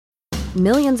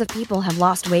Millions of people have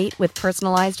lost weight with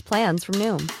personalized plans from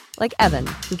Noom. Like Evan,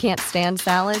 who can't stand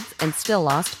salads and still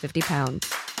lost 50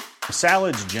 pounds.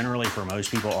 Salads generally for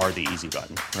most people are the easy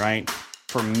button, right?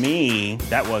 For me,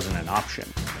 that wasn't an option.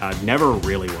 I never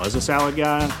really was a salad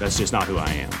guy. That's just not who I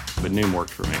am. But Noom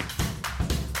worked for me.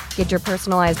 Get your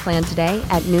personalized plan today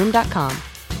at Noom.com.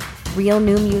 Real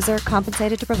Noom user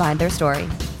compensated to provide their story.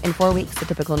 In 4 weeks, the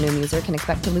typical Noom user can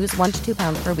expect to lose 1 to 2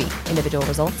 pounds per week. Individual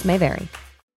results may vary.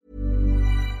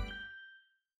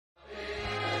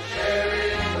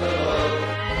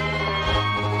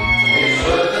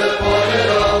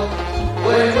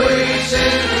 When we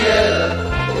sing together,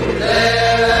 we're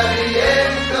there at the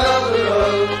end of the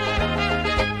road.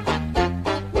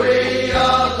 We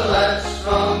are the lads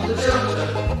from the Tilton.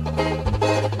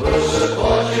 We'll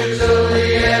support you till the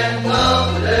end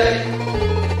of the day.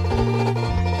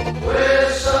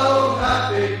 We're so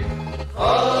happy,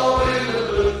 following the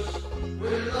blues. We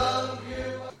love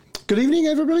you. Good evening,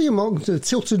 everybody, and welcome to the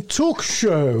Tilton Talk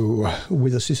Show.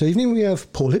 With us this evening, we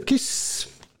have Paul Hipkiss.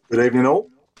 Good evening, all.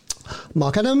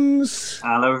 Mark Adams.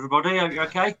 Hello, everybody. Are you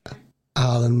okay?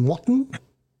 Alan Watton.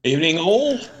 Evening,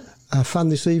 all. Our fan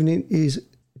this evening is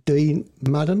Dean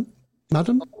Madden.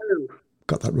 Madden?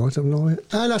 Got that right, haven't I?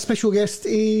 And our special guest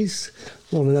is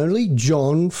one and only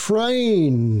John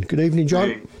Frain. Good evening, John.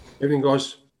 Hey. Evening,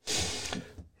 guys.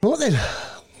 Right then.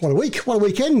 What a week. What a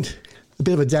weekend. A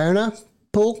bit of a downer,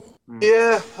 Paul.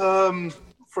 Yeah,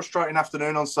 frustrating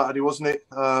afternoon on Saturday, wasn't it?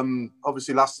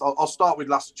 Obviously, I'll start with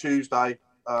last Tuesday.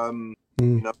 You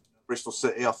know, Bristol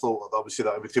City, I thought obviously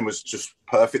that everything was just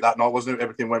perfect that night, wasn't it?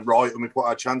 Everything went right and we put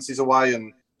our chances away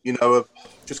and, you know,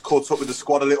 just caught up with the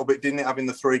squad a little bit, didn't it? Having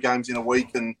the 3 games in a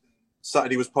week, and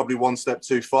Saturday was probably one step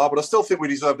too far, but I still think we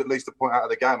deserved at least a point out of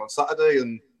the game on Saturday,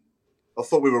 and I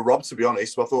thought we were robbed, to be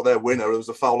honest. I thought their winner, it was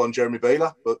a foul on Jeremy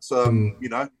Beeler, but, you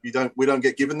know, we don't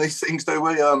get given these things, do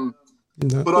we?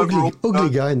 No, but overall, ugly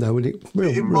game though, wasn't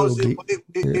it?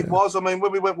 It was. I mean,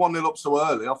 when we went 1-0 up so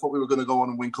early, I thought we were going to go on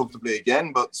and win comfortably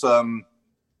again, but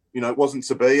you know, it wasn't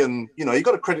to be. And you know, you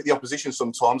got to credit the opposition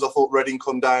sometimes. I thought Reading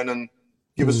come down and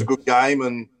give us a good game,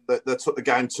 and they took the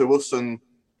game to us. And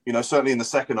you know, certainly in the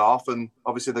second half, and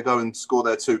obviously they go and score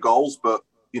their 2 goals. But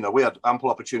you know, we had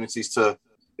ample opportunities to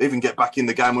even get back in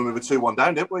the game when we were 2-1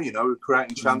 down, didn't we? You know,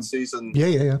 creating chances. And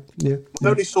yeah. The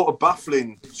only sort of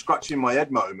baffling, scratching my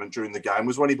head moment during the game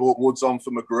was when he brought Woods on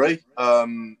for McGree.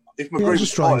 If McGree was a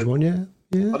strange one, yeah.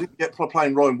 I didn't get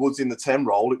playing Ryan Woods in the 10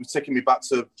 role. It was taking me back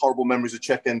to horrible memories of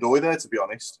Czech Endoy there, to be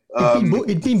honest.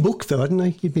 He'd been booked though, hadn't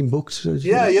he? He'd been booked. So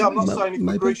yeah. I'm not saying if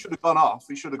McGree should have gone off.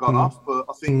 He should have gone off. But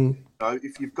I think you know,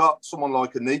 if you've got someone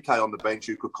like a Nike on the bench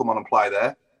who could come on and play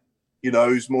there, you know,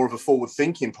 who's more of a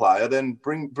forward-thinking player, then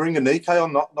bring a Nike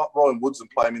on, not Ryan Woods, and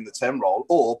play him in the 10 role,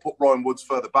 or put Ryan Woods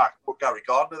further back, put Gary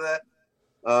Gardner there.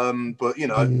 But, you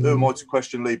know, who am I to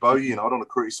question Lee Bowyer? You know, I don't want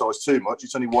to criticise too much.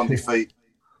 It's only 1 defeat,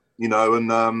 you know,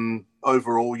 and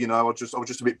overall, you know, I was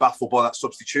just a bit baffled by that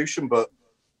substitution. But,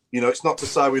 you know, it's not to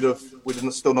say we'd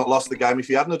still not lost the game if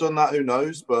he hadn't have done that. Who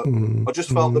knows? But I just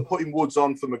felt that putting Woods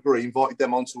on for McGree invited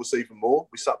them onto us even more.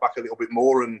 We sat back a little bit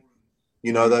more and,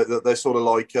 you know, they sort of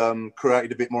like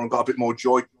created a bit more and got a bit more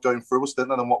joy going through us, didn't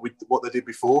they, than what they did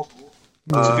before.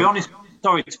 To be honest,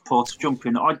 sorry to Paul to jump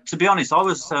in. To be honest, I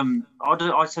was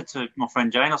I said to my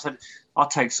friend Jane, I said I'd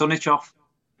take Sunich off.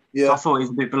 Yeah, so I thought he was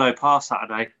a bit below par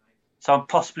Saturday, so I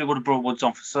possibly would have brought Woods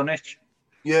on for Sunich.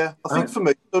 Yeah, I think for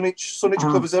me, Sunich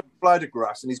covers every blade of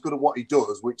grass and he's good at what he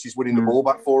does, which is winning the ball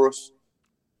back for us.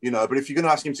 You know, but if you're going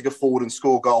to ask him to go forward and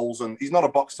score goals, and he's not a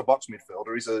box-to-box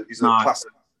midfielder, he's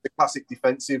a classic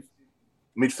defensive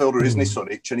midfielder, isn't he,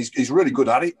 Sunich? And he's really good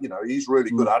at it. You know, he's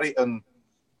really good at it. And,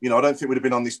 you know, I don't think we'd have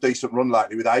been on this decent run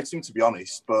lately without him, to be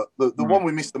honest. But the one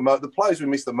we missed the players we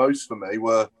missed the most for me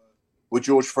were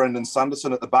George Friend and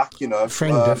Sanderson at the back, you know.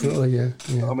 Friend, definitely, yeah.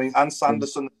 I mean, and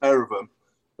Sanderson, the pair of them,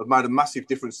 have made a massive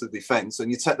difference to the defence. And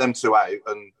you take them 2 out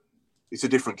and it's a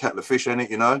different kettle of fish, ain't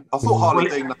it, you know? I thought Harley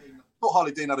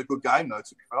Dean had a good game, though,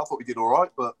 to be fair. I thought he did all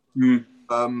right. But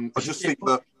I just think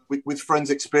that with Friend's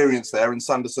experience there and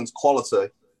Sanderson's quality,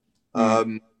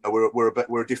 we're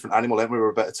a different animal, and we were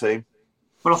a better team.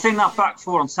 Well, I think that back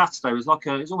 4 on Saturday was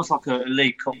almost like a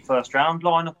League Cup first round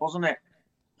lineup, wasn't it?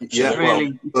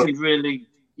 Really,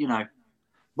 you know.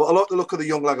 But I like the look of the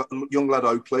young lad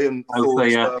Oakley, and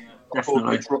I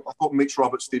thought Mitch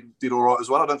Roberts did all right as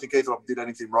well. I don't think either of them did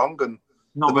anything wrong, and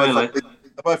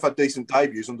they both had decent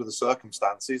debuts under the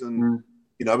circumstances, and.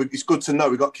 You know, it's good to know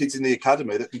we've got kids in the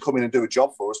academy that can come in and do a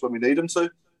job for us when we need them to.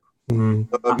 You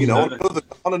know,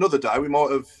 on another day, we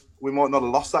might not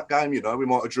have lost that game. You know, we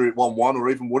might have drew it 1-1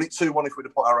 or even won it 2-1 if we'd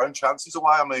have put our own chances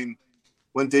away. I mean,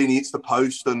 when Deeney hits the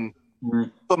post and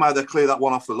somehow they clear that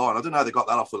one off the line. I don't know how they got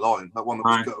that off the line. That one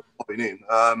that was popping in.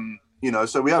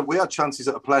 So we had chances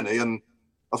at a plenty, and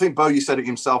I think Bo, you said it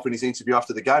himself in his interview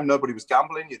after the game. Nobody was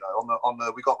gambling.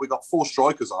 We got 4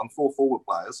 strikers on, 4 forward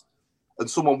players, and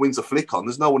someone wins a flick on.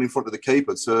 There's no one in front of the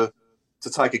keeper to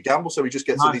take a gamble, so he just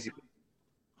gets an easy.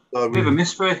 So, bit of a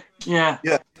mystery, yeah.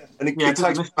 And it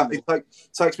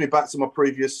takes me back to my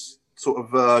previous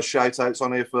sort of shout outs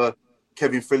on here for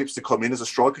Kevin Phillips to come in as a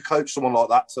striker coach, someone like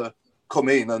that to come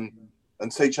in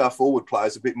and teach our forward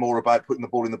players a bit more about putting the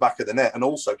ball in the back of the net and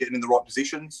also getting in the right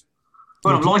positions.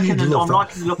 Well, I'm liking the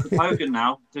look of Hogan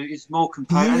now. It's more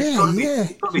competitive.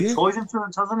 It's got to be Toy's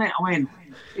influence, hasn't it? I mean,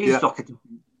 he's like a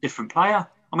different player.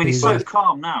 I mean, he's so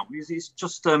calm now. He's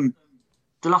just the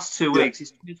last 2 weeks,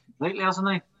 he's changed completely,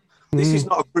 hasn't he? This is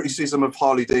not a criticism of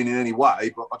Harley Dean in any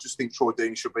way, but I just think Troy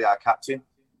Dean should be our captain.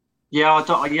 Yeah, I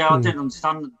didn't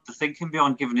understand the thinking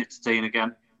behind giving it to Dean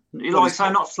again. Like I say,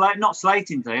 not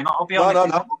slating Dean. I'll be honest,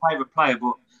 he's not my favourite player,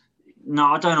 but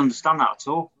no, I don't understand that at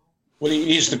all. Well,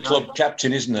 he is the club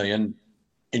captain, isn't he? And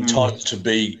entitled to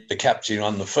be the captain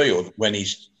on the field when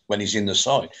he's in the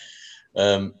side.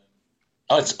 I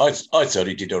thought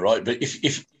he did all right, but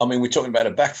if we're talking about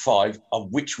a back 5 of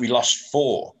which we lost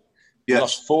 4. We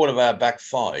lost 4 of our back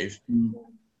 5,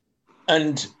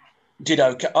 and did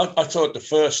okay. I thought the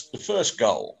first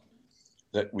goal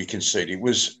that we conceded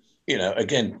was,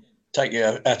 again, take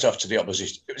your hat off to the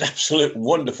opposition. It was an absolute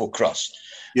wonderful cross.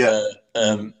 Yeah.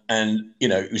 And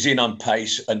it was in on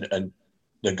pace, and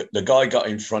the guy got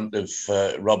in front of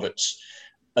Roberts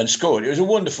and scored. It was a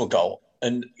wonderful goal,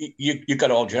 and you got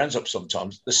to hold your hands up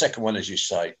sometimes. The second one, as you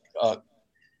say, I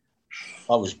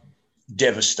was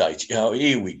devastated.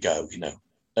 Here we go.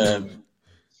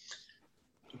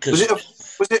 Was it a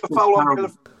foul on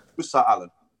Beeler? Was that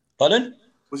Alan? Pardon?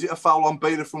 Was it a foul on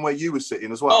Beeler from where you were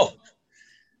sitting as well? Oh,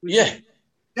 yeah,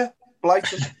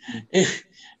 blatant.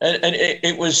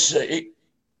 It was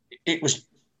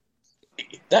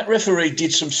that referee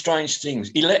did some strange things.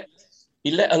 He let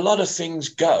a lot of things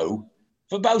go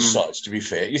for both sides. To be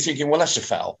fair, you're thinking, well, that's a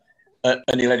foul, and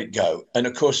he let it go. And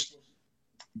of course,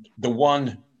 the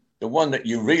one that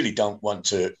you really don't want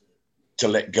to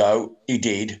let go, he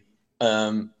did,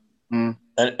 and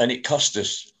it cost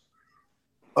us.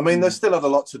 I mean, they still had a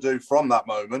lot to do from that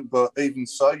moment, but even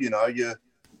so, we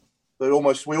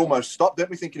almost stopped,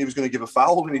 didn't we, thinking he was going to give a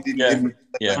foul, and he didn't. And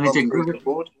he didn't.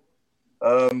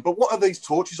 But what are these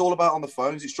torches all about on the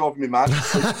phones? It's driving me mad. I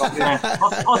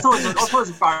thought it was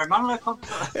a Barry Manilow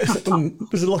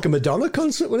concert. Was it like a Madonna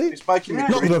concert, wasn't it? It's making me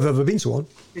Not that I've ever been to one.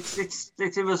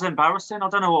 It was embarrassing. I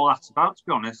don't know what that's about, to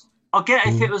be honest. I get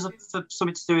if it was for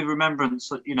something to do with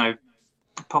remembrance,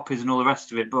 poppies and all the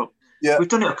rest of it, but we've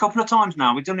done it a couple of times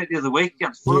now. We've done it the other week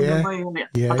against Fulham, didn't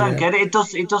we? I don't get it.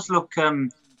 It does look a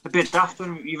bit daft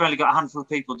when you've only got a handful of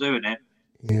people doing it.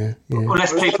 Yeah.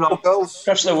 Unless people are...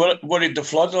 Perhaps they worried the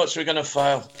floodlights were going to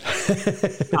fail.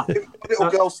 It was my little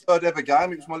girl's third ever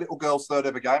game. It was my little girl's third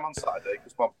ever game on Saturday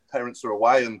because my parents are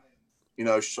away, and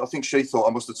I think she thought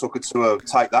I must have took her to a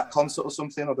Take That concert or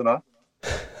something. I don't know.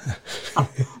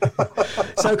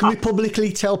 So can we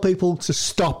publicly tell people to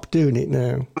stop doing it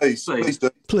now? Please do.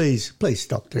 Please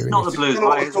stop doing it. Not the Blues. If you don't know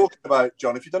what we're talking about,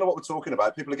 John, if you don't know what we're talking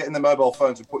about, people are getting their mobile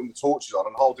phones and putting the torches on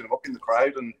and holding them up in the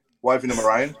crowd and waving them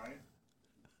around.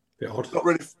 Not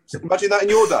really. Imagine that in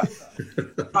your day.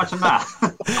 Imagine that.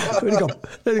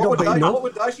 What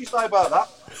would Daisy say about that?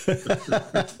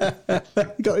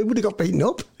 He would have got beaten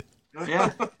up.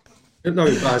 Yeah.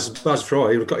 Knowing Baz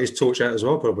Fry, he would have got his torch out as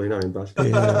well, probably, knowing Baz.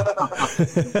 Yeah.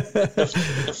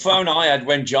 The phone I had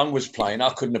when John was playing, I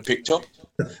couldn't have picked up.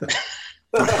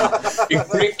 You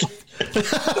prick.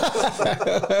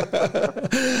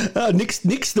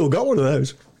 Nick's still got one of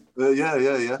those. Yeah.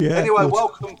 Anyway,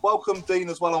 welcome Dean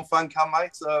as well on Fan Cam,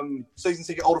 mate. Season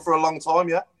ticket holder for a long time,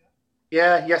 yeah?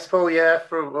 Yeah, yes, Paul,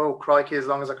 for, crikey, as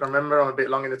long as I can remember. I'm a bit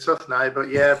long in the tooth now, but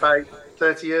about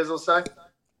 30 years or so.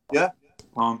 Yeah?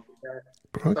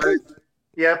 Okay.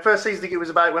 So, first season ticket was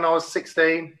about when I was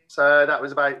 16, so that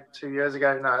was about 2 years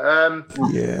ago now. And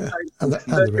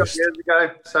the rest. Years ago.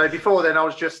 So before then, I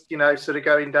was just, sort of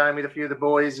going down with a few of the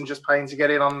boys and just paying to get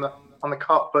in on the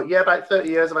cop. But about 30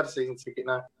 years I've had a season ticket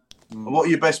now. And what are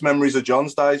your best memories of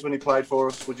John's days when he played for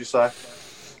us, would you say?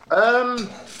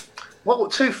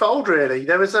 Twofold, really.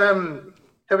 There was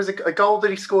a goal that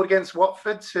he scored against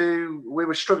Watford. We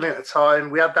were struggling at the time.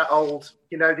 We had that old,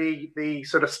 the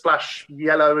sort of splash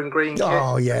yellow and green kit.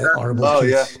 Oh, yeah, horrible. Oh,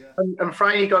 yeah. And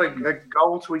Frain got a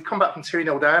goal. We'd come back from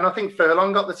 2-0 down. I think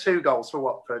Furlong got the 2 goals for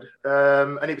Watford.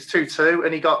 And it was 2-2.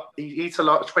 And he hit a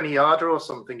 20-yarder or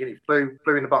something, and it flew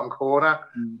in the bottom corner.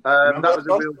 That was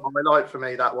a real highlight for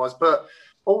me, that was. But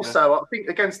Also, I think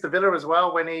against the Villa as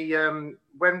well, when he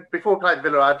before we played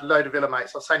Villa, I had a load of Villa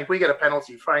mates. I was saying, if we get a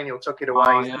penalty, Frain, you'll tuck it away.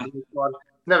 Oh, yeah.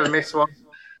 Never miss one.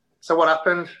 So what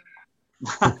happened?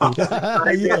 Yeah.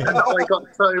 I got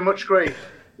so much grief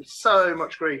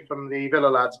from the Villa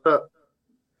lads. But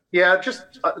yeah,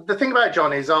 just the thing about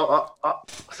John is, I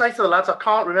say to the lads, I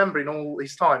can't remember in all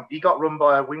his time he got run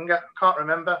by a winger. I can't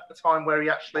remember the time where he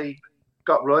actually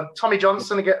got run. Tommy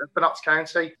Johnson again for Notts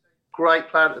County, great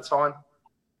player at the time.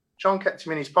 John kept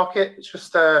him in his pocket. It's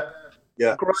just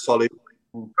solid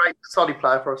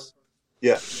player for us.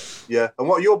 Yeah. And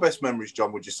what are your best memories,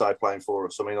 John, would you say, playing for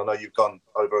us? I mean, I know you've gone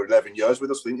over 11 years with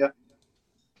us, didn't you?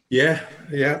 Yeah.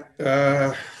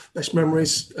 Best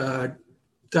memories,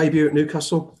 debut at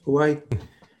Newcastle away.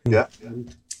 Yeah.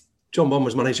 John Bond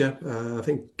was manager. I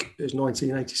think it was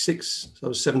 1986. So I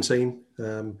was 17.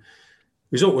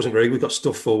 Result wasn't very good. We got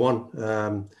stuffed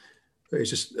 4-1. But it was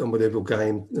just an unbelievable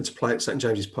game. And to play at St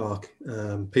James's Park.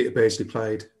 Peter Beardsley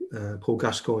played, Paul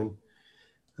Gascoigne.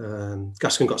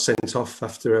 Gascoigne got sent off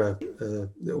after a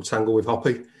little tangle with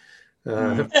Hoppy.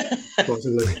 And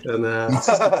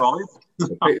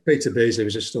Peter Beardsley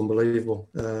was just unbelievable.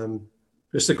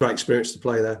 Just a great experience to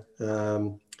play there.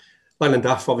 Leyland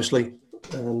Duff, obviously,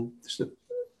 just a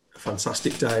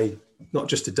fantastic day. Not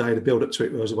just a day, the build up to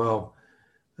it as well.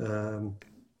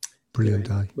 Brilliant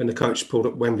day. When the coach pulled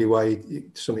up Wembley Way,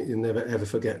 something you'll never ever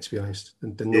forget, to be honest.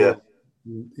 And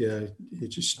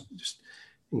just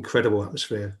incredible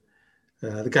atmosphere.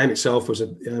 The game itself was I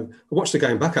watched the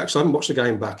game back. Actually, I haven't watched the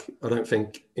game back, I don't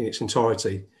think, in its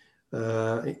entirety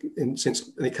since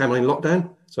it came on in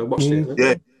lockdown. So I watched it.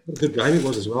 Yeah, a good game it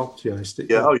was as well, to be honest.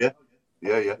 Yeah.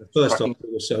 The first half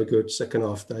it was so good. Second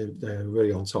half they were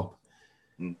really on top.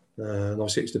 And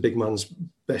obviously it's the big man's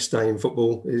best day in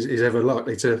football is ever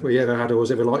likely to we ever had or was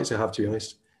ever likely to have, to be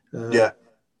honest. So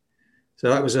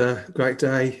that was a great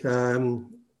day. The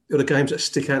other games that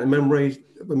stick out in memory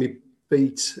when we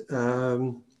beat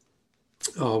 1-0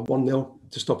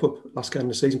 to stop up last game of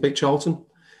the season, beat Charlton.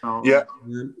 That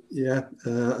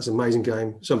was an amazing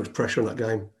game. So much pressure on that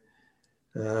game.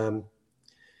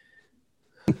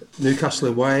 Newcastle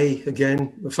away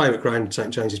again. My favourite ground, St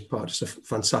James's Park, just a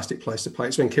fantastic place to play.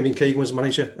 It's when Kevin Keegan was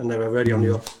manager and they were already on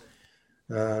the up.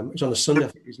 It was on a Sunday. I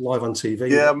think it was live on TV.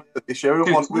 Yeah, this year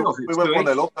we went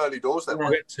 1-0 up early doors. Then, we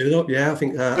went 2-0 up. Yeah, I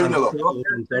think 2-0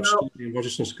 and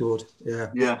Rogerson scored.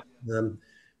 Yeah.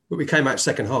 But we came out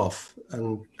second half,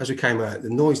 and as we came out, the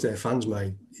noise their fans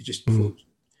made, you just thought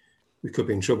we could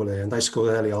be in trouble here. And they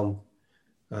scored early on.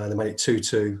 They made it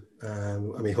 2-2.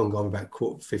 And we hung on about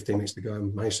 15 minutes to go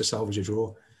and managed to salvage a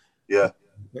draw. Yeah.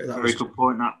 Very good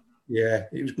point, that. Yeah,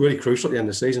 it was really crucial at the end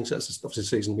of the season. So that's obviously the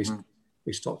season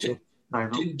we stopped up.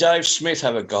 Did Dave Smith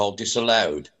have a goal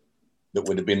disallowed that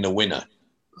would have been the winner?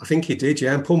 I think he did,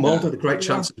 yeah. And Paul Mould had a great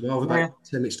chance as well with about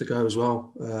 10 minutes to go as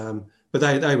well. But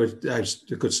they were a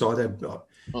good side.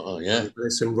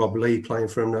 There's some Rob Lee playing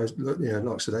for them,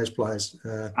 lots of those players.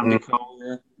 Andy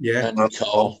Cole, Andy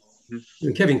Cole.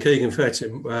 And Kevin Keegan, fair to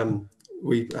him,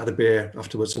 we had a beer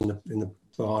afterwards in the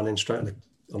bar and then straight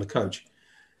on the coach.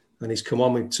 And he's come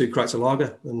on with 2 crates of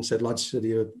lager and said, lads,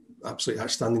 you're absolutely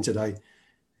outstanding today.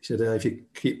 He said, if you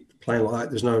keep playing like that,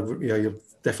 there's no, you'll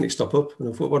definitely stop up. And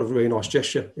I thought, what a really nice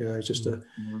gesture. He's just a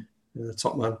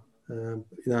top man.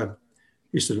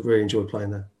 Used to really enjoy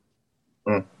playing there.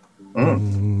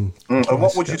 And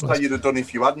what would you say you'd have done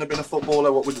if you hadn't been a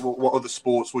footballer? What other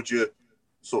sports would you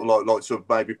sort of like to have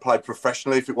maybe played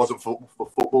professionally if it wasn't for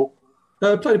football?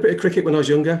 I played a bit of cricket when I was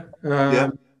younger.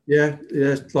 Like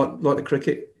the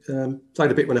cricket.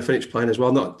 Played a bit when I finished playing as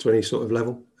well, not to any sort of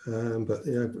level, but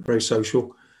very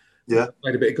social.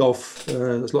 Played a bit of golf.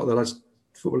 There's a lot of the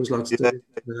footballers lads do.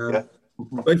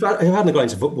 But if I hadn't gone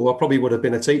into football, I probably would have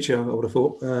been a teacher, I would have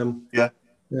thought.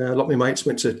 A lot of my mates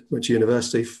went to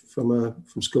university from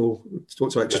school.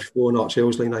 Talked about just before, Arch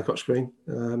Hillsley, Naycock Green.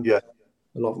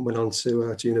 A lot of them went on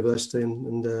to university,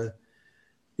 and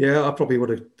I probably would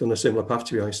have done a similar path,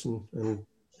 to be honest, and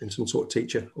been some sort of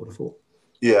teacher, I would have thought.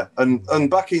 Yeah, and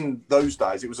back in those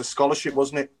days, it was a scholarship,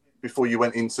 wasn't it? Before you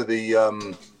went into the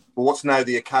what's now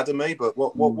the academy, but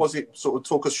what was it? Sort of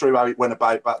talk us through how it went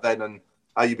about back then and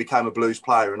how you became a Blues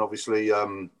player, and obviously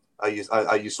how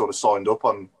you sort of signed up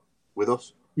on with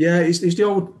us. Yeah, it's the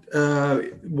old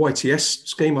YTS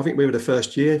scheme. I think we were the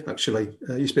first year, actually.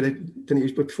 Used to be, didn't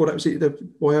it? Before that, was it the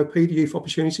YOP, the Youth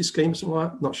Opportunity Scheme, or something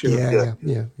like that? Not sure.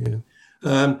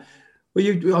 Yeah.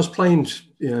 I was playing,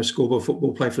 schoolboy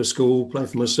football, playing for the school, playing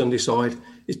for my Sunday side.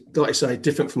 It's, like I say,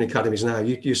 different from the academies now.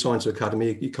 You sign to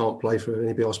academy, you can't play for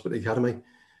anybody else but the academy.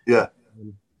 Yeah.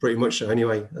 Pretty much so,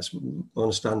 anyway. That's my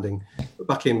understanding. But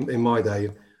back in my day,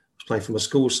 I was playing for my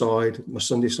school side, my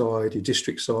Sunday side, your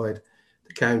district side,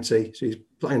 the county. So he's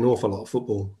playing an awful lot of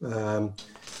football.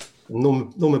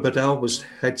 Norman Bedell was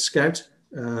head scout.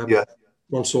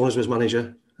 Ron Saunders was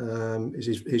manager.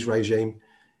 His regime,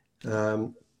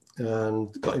 and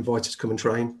got invited to come and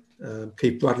train.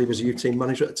 Keith Bradley was a youth team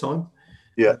manager at the time.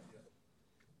 Yeah.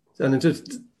 And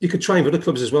you could train with other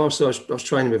clubs as well. So I was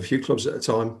training with a few clubs at the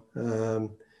time.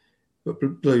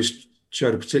 But Blues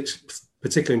showed a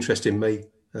particular interest in me.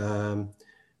 But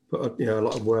a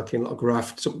lot of working, a lot of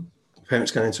graft. Some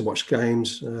parents going in to watch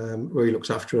games. Really looks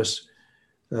after us.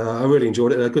 I really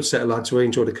enjoyed it. They're a good set of lads. Really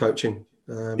enjoyed the coaching.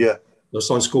 I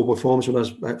signed schoolboy forms when I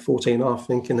was about 14 and a half, I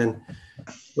think, and then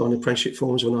signed apprenticeship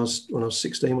forms when I was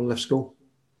 16 when I left school.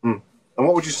 And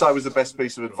what would you say was the best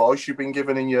piece of advice you've been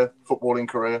given in your footballing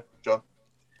career, John?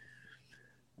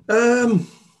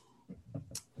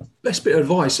 Best bit of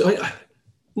advice,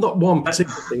 not one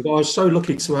particular thing, but I was so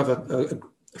lucky to have a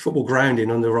football grounding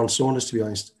under Ron Saunders, to be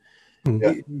honest.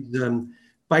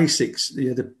 Basics,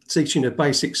 the teaching the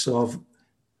basics of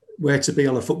where to be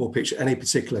on a football pitch at any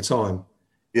particular time.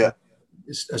 Yeah.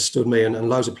 Has stood me, and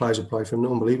loads of players have played from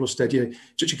an unbelievable stead. To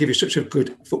give you such a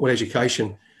good football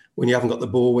education when you haven't got the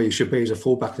ball where you should be as a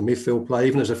fullback and midfield play,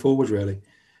 even as a forward, really.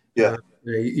 Yeah.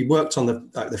 He worked on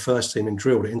the first team and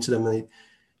drilled it into them, and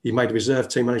he made the reserve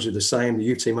team manager the same, the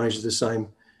youth team manager the same.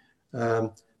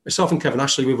 Myself and Kevin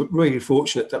Ashley, we were really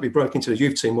fortunate that we broke into the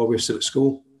youth team while we were still at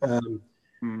school.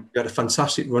 We had a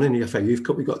fantastic run in the FA Youth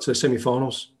Cup. We got to the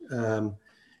semi-finals.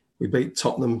 We beat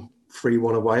Tottenham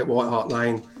 3-1 away at White Hart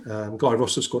Lane. Guy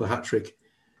Russell scored a hat-trick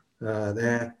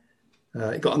there.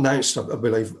 It got announced, I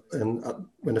believe, and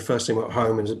when the first team went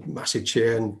home, and there was a massive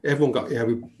cheer, and everyone got,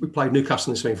 we played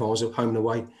Newcastle in the semi-finals, home and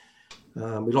away.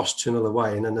 We lost 2-0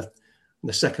 away, and then in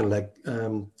the second leg,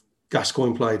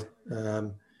 Gascoigne played,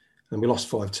 and we lost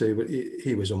 5-2, but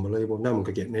he was unbelievable. No one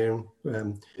could get near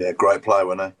him. Great player,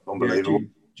 wasn't he? Unbelievable.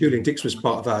 Julian Dix was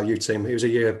part of our youth team. He was a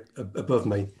year above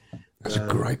me. That's a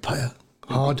great player.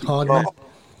 Hard man.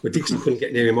 But Dixon couldn't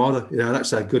get near him either.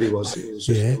 That's how good he was. It was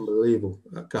just unbelievable.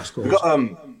 Gascoigne.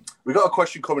 We got a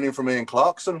question coming in from Ian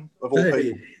Clarkson of all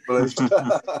people.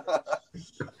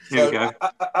 Here we go.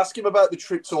 Ask him about the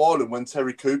trip to Ireland when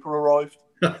Terry Cooper arrived.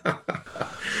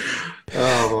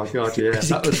 Oh my God! Yeah,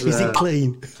 is it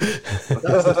clean?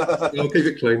 I'll keep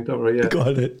it clean. Don't worry. Yeah,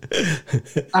 got it.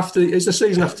 It's the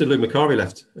season after Lou Macari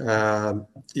left.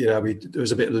 There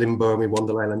was a bit of limbo. And we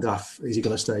wondered, Leyland Duff, is he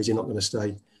going to stay? Is he not going to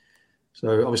stay?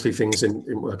 So obviously things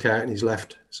didn't work out, and he's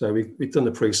left. So we'd done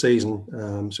the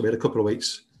pre-season. So we had a couple of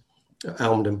weeks at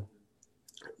Elmdon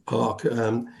Park.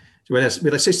 So we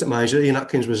had assistant manager. Ian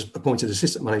Atkins was appointed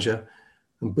assistant manager,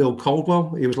 and Bill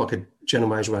Caldwell, he was like a general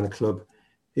manager around the club.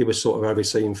 He was sort of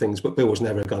overseeing things, but Bill was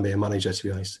never going to be a manager, to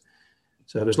be honest.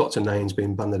 So there's lots of names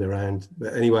being banded around.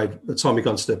 But anyway, by the time we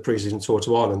got to the pre-season tour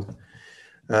to Ireland,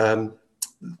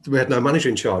 we had no manager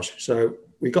in charge. So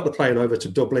we got the plane over to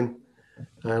Dublin,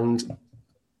 and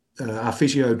our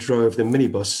physio drove the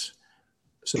minibus.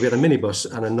 So we had a minibus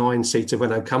and a 9-seater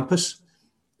Renault Campus.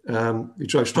 We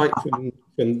drove straight from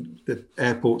the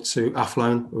airport to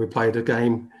Athlone, where we played a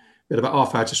game. We had about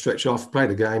half hour to stretch off,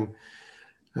 played a game.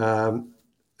 And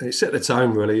it set the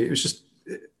tone, really. It was just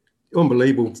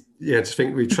unbelievable, to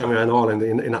think we'd travel around Ireland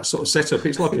in that sort of setup.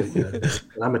 It's like an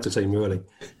amateur team, really.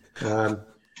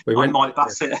 Mike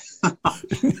Bassett.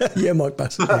 Mike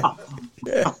Bassett.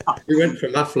 Yeah. We went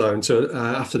from Athlone to,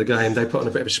 after the game, they put on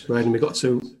a bit of a spread, and we got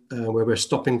to where we were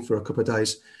stopping for a couple of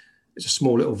days. It's a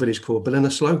small little village called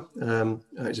Ballinasloe.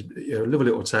 It's a lovely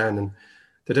little town, and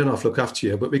they don't have to look after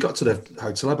you. But we got to the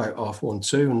hotel about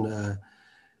 1:30, and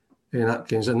Ian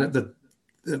Atkins, and the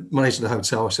manager of the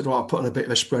hotel, I said, right, I'll put on a bit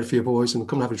of a spread for you boys and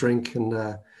come and have a drink. And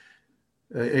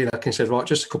Ian Atkins said, right,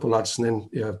 just a couple of lads, and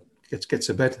then, get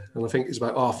to bed. And I think it's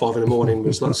about 5:30 in the morning,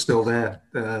 was still there.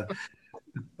 The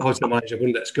hotel manager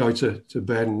wouldn't let us go to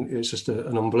bed, and it was just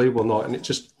an unbelievable night. And it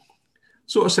just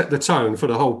sort of set the tone for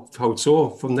the whole tour.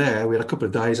 From there, we had a couple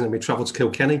of days, and then we travelled to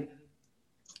Kilkenny.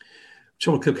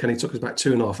 Travel to Kilkenny took us about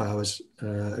 2.5 hours.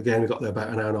 Again, we got there about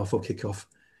an hour and a half for kick-off.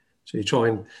 So you try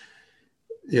and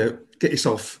get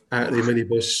yourself out of the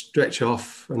minibus, stretch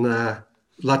off, and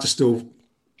lads are still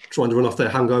trying to run off their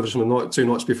hangovers from the 2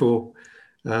 nights before.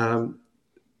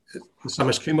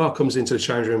 Samesh Kumar comes into the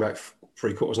change room about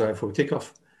 3/4 an hour before we kick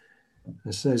off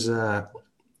and says, well,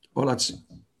 lads,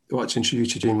 I'd like to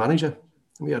introduce you to your manager.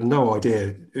 And we had no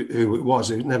idea who it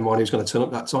was. Never mind, he was going to turn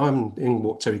up that time. In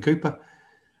walked Terry Cooper.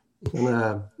 And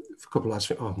a couple of lads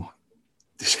think, oh, my,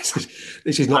 this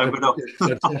is not a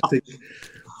fantastic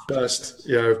first,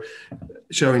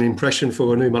 showing impression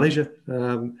for a new manager.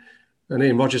 And and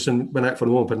Ian Rogerson went out for a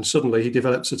warm-up, and suddenly he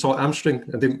developed a tight hamstring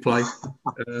and didn't play.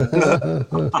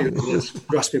 He was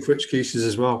grasping for excuses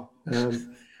as well.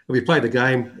 We played the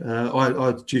game. I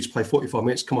was due to play 45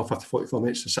 minutes, come off after 45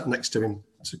 minutes, and sat next to him,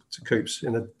 to Coops,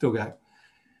 in the dugout.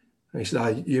 And he said,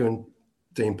 "Oh, you and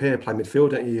Dean Pear play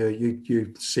midfield, don't you?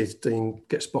 You see if Dean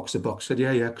gets box to box." I said,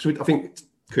 yeah. Because I think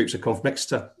Coops had come from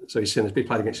Exeter, so he's seen us. We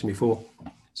played against him before.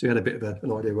 So he had a bit of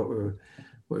an idea what we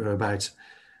were about.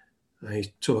 And he's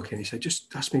talking. He said,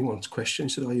 "Just ask me one question." He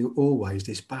said, "Are you always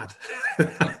this bad?"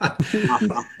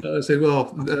 I said,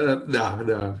 "Well,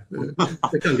 no.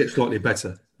 They can get slightly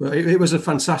better." But it was a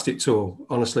fantastic tour,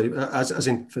 honestly, as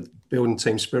in for building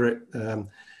team spirit,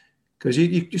 because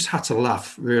you just had to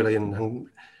laugh, really, and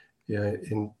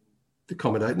in the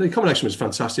accommodation. The accommodation was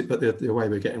fantastic, but the way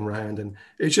we were getting round, and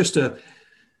it's just an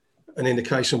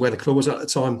indication of where the club was at the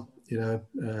time.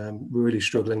 We're really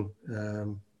struggling.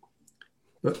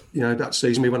 But that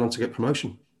season we went on to get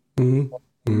promotion.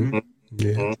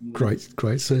 Yeah,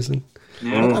 great season.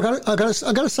 Yeah. I got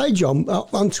to say, John,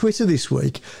 on Twitter this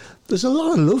week, there's a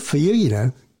lot of love for you.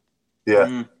 Yeah.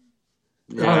 Yeah.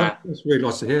 That's really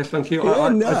nice to hear. Thank you.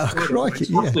 Yeah, crikey,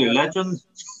 yeah. Absolute legend.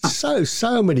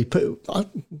 So many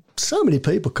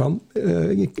people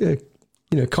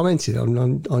commented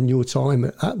on your time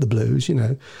at the Blues.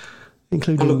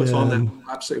 Including I love the time then.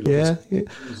 Absolutely. Yeah.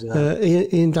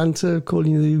 Ian Danter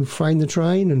calling you Frain the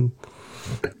Train, and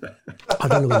I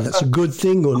don't know whether that's a good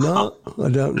thing or not. I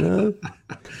don't know.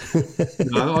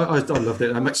 No, I loved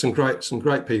it. I met some great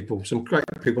people. Some great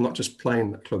people, not just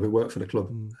playing at the club, who work for the club.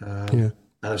 And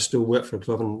I still work for the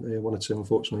club, and one or two,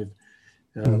 unfortunately,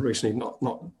 recently not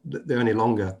they're any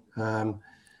longer.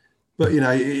 But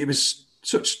it was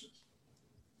such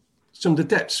some of the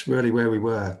depths really where we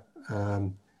were.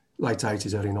 Late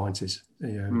 80s, early 90s.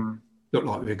 Looked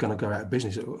like we were going to go out of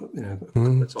business. A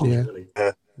couple of times, really.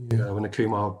 When the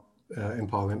Kumar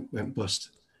empire went bust.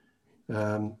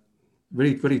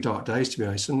 Really, really dark days, to be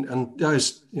honest. And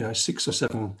those 6,000 or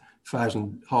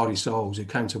 7,000 hardy souls who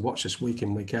came to watch us week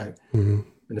in, week out. And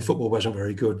the football wasn't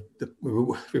very good.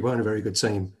 We weren't a very good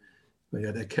team.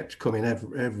 But they kept coming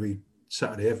every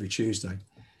Saturday, every Tuesday.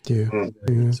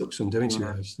 It took some doing, to be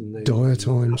honest. Dire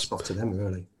times. Off to them,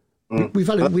 really. We've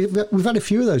had a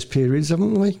few of those periods,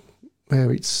 haven't we?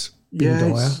 Where it's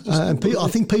been dire, and I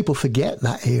think people forget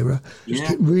that era.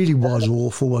 It really was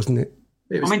awful, wasn't it?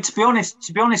 I mean, to be honest,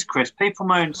 Chris, people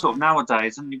moan sort of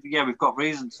nowadays, and we've got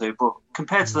reason to. But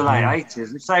compared to the late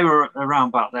 80s, if they were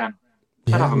around back then,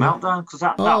 they'd have a meltdown because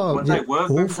they were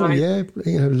awful. Yeah,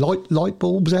 light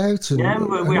bulbs out.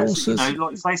 And, we had to,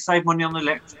 they saved money on the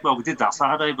electric. Well, we did that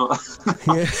Saturday, but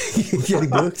it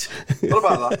worked. What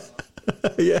about that?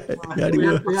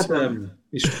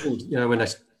 We struggled, when they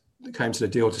came to the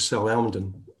deal to sell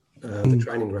Elmondon, the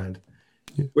training ground,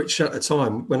 which at the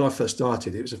time, when I first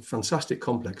started, it was a fantastic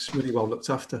complex, really well looked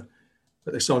after.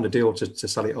 But they signed a deal to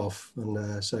sell it off,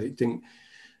 and so it didn't.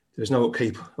 There was no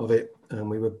upkeep of it, and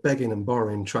we were begging and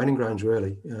borrowing training grounds.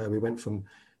 Really, we went from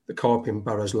the Carp in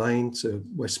Barrows Lane to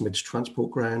West Mids Transport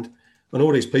Ground, and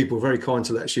all these people were very kind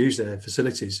to let us use their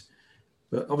facilities.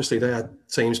 But obviously they had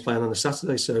teams playing on a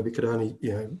Saturday, so we could only,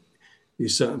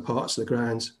 use certain parts of the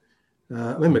grounds.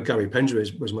 I remember Gary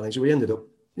Pendry was manager. We ended up,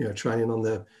 training on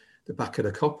the back of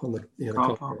the Cop on the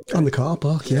car park. On the car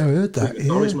park, I heard that.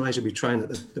 Norwich manager, we trained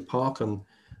at the park on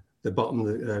the bottom of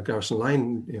the Garrison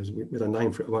Lane. With a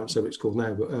name for it, I won't say what it's called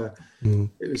now, but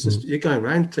it was just you're going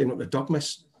around cleaning up the dog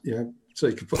mess, so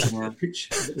you could put it on the pitch.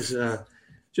 It was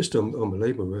just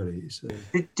unbelievable, really.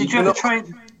 Did you ever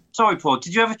train? Sorry, Paul.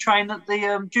 Did you ever train at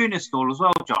the junior school as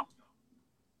well, John?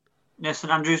 Yeah, St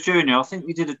Andrews Junior. I think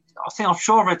we did. I'm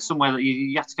sure I read somewhere that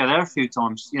you had to go there a few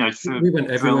times. We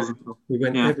went everywhere. We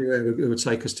went everywhere it would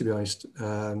take us, to be honest.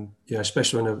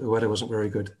 Especially when the weather wasn't very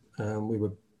good. We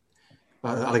were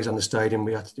at Alexander Stadium.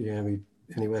 We had to.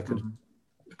 Anywhere could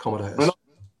accommodate us.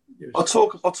 I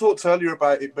talked earlier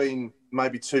about it being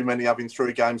maybe too many having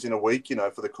 3 games in a week,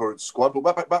 for the current squad.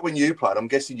 But back when you played, I'm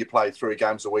guessing you played 3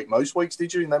 games a week most weeks,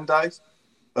 did you, in them days?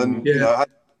 And,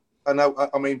 I know,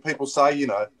 I mean, people say,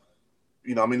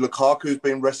 Lukaku's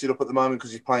being rested up at the moment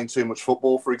because he's playing too much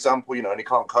football, for example, and he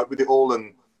can't cope with it all.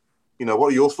 And, what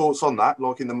are your thoughts on that?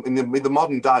 Like in the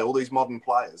modern day, all these modern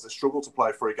players, they struggle to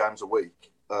play 3 games a week.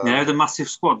 The massive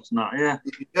squads, not Yeah.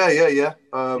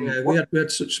 We had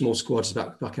such small squads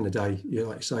back in the day.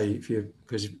 Like you say,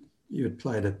 because you had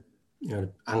played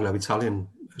Anglo-Italian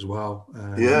as well.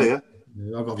 I've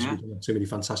obviously done too many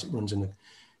fantastic runs in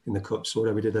the cups.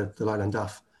 So we did the Leyland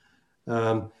Daff.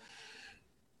 What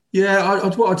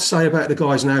I'd say about the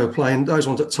guys now who are playing, those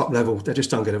ones at top level, they just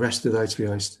don't get a rest, do they? To be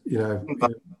honest,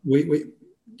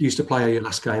 used to play your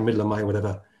last game, middle of May,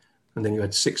 whatever, and then you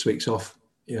had 6 weeks off,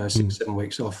 7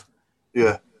 weeks off.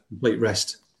 Yeah. Complete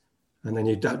rest. And then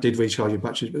you did recharge your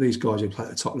batteries. But these guys who play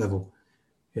at the top level,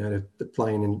 they're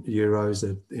playing in Euros,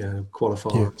 they're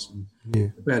qualifiers,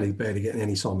 and barely getting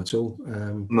any time at all.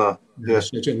 No. Yeah.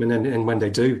 And when they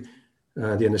do,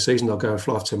 at the end of the season, they'll go and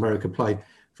fly off to America, play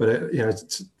for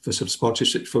for some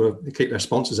sponsorship, to keep their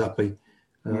sponsors happy.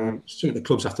 Something the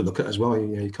clubs have to look at as well.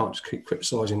 You can't just keep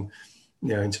criticising,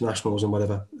 internationals and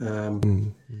whatever.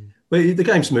 But the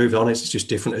game's moved on. It's just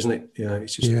different, isn't it?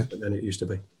 It's just different than it used to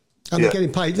be. And they're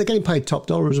getting paid. They're getting paid top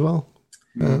dollar as well.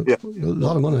 A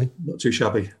lot of money. Not too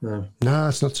shabby. No,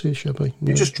 it's not too shabby.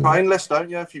 You just train less, don't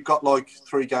you? If you've got like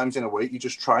 3 games in a week, you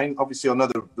just train. Obviously, I know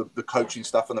the coaching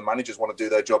staff and the managers want to do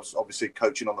their jobs, obviously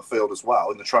coaching on the field as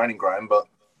well, in the training ground. But,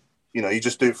 you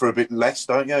just do it for a bit less,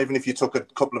 don't you? Even if you took a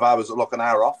couple of hours, like an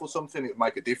hour off or something, it would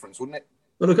make a difference, wouldn't it?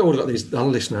 Well, look, we've got these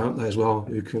analysts now out there as well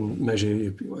who can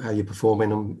measure how you're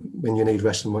performing and when you need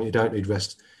rest and when you don't need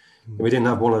rest. And we didn't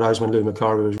have one of those when Lou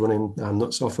Macari was running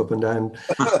nuts off up and down.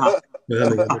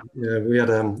 We had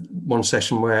one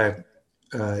session where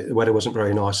the weather wasn't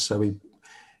very nice, so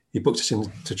he booked us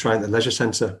in to train at the leisure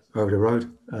centre over the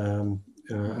road,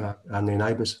 our new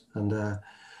neighbours, and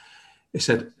he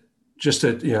said, just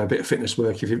a bit of fitness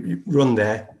work. If you run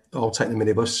there, I'll take the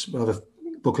minibus. We'll have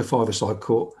book a 5-a-side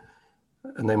court,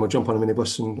 and then we'll jump on a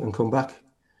minibus and come back.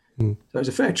 So it was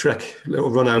a fair trek,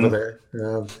 little run over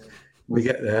there. We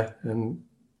get there and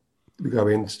we go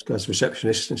in, goes to the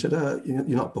receptionist and said, you're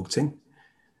not booked in.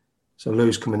 So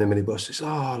Lou's come in the minibus. He said,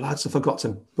 lads, I forgot to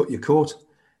book your court.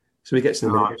 So he gets in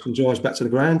the minibus and drives back to the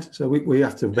ground. So we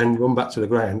have to then run back to the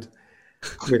ground.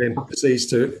 We then proceeds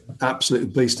to absolutely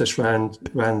beast us round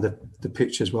the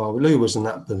pitch as well. Lou wasn't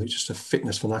that, but just a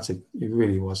fitness fanatic. He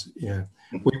really was. Yeah,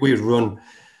 we would run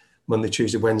Monday,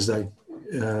 Tuesday, Wednesday.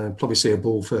 Probably see a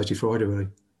ball Thursday, Friday. Really.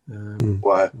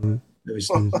 Wow. It was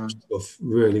tough,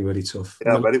 really, really tough.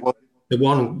 Yeah, but it was. The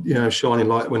one, shining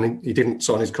light when he didn't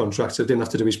sign his contract, so didn't have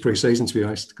to do his pre-season, to be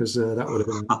honest, because that would have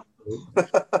been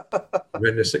a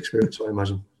horrendous experience, I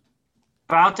imagine.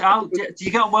 How do you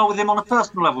get on well with him on a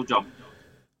personal level, John?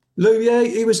 Lou, yeah,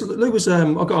 Lou was. I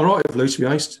got on right with Lou, to be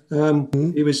honest.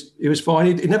 He was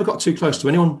fine. He never got too close to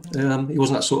anyone. He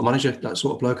wasn't that sort of manager, that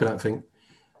sort of bloke, I don't think.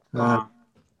 But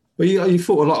he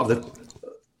fought a lot of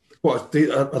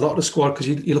a lot of the squad, because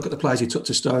you look at the players he took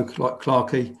to Stoke, like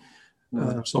Clarkey,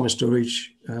 Simon Sturridge,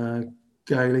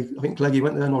 Gailey. I think Gleggy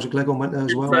went there, and Nigel Glegon went there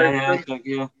as well.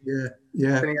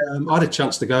 Yeah. I had a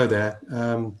chance to go there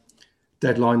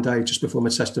deadline day just before my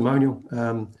testimonial.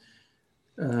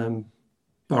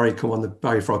 Barry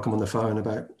Fry come on the phone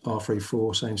about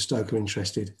 3:30 saying Stoke are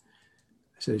interested.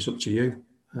 I said, it's up to you.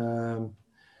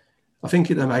 I think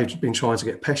they may have been trying to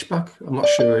get Pesh back. I'm not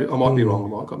sure. I might be wrong. I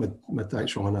might have got my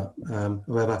dates wrong on that.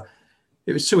 However,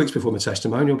 it was 2 weeks before my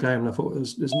testimonial game, and I thought,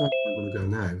 there's no way I'm going to go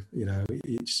now.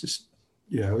 It's just,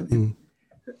 And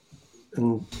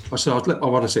I said, I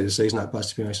want to see the season out,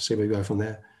 to be honest, to see where we go from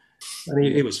there. And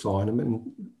he was fine. I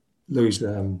mean, Louis,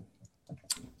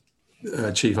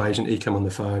 chief agent, he came on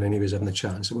the phone and he was having a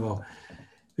chat and said, well,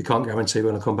 we can't guarantee we're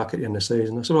going to come back at the end of the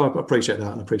season. I said, well, I appreciate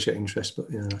that and I appreciate interest, but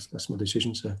that's my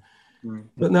decision. So,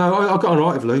 but no, I got on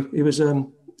right with Lou.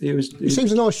 He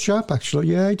seems a nice chap, actually.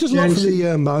 Yeah, he does a lot for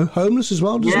the homeless as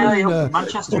well, doesn't he?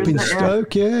 Manchester, up in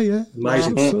Stoke, yeah.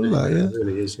 Amazing. It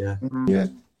really is, yeah. Yeah.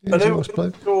 And who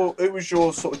was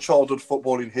your sort of childhood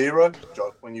footballing hero,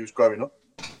 John, when you was growing up?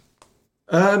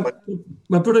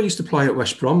 My brother used to play at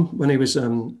West Brom when he was.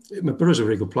 My brother's a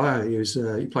really good player.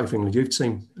 He played for England youth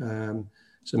team.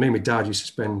 So me and my dad used to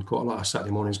spend quite a lot of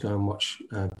Saturday mornings going and watch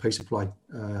Peter play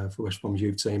for West Brom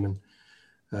youth team,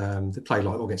 and they played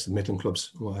like against the Midland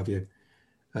clubs and what have you.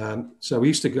 So we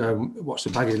used to go and watch the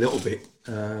Baggy a little bit.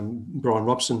 Brian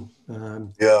Robson.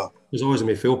 He was always a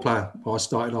midfield player. I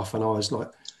started off and I was like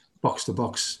box to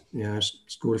box.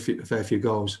 Scored a fair few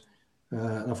goals.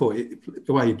 And I thought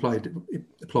the way he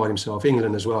applied himself,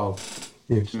 England as well.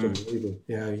 It's unbelievable.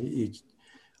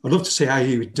 I'd love to see how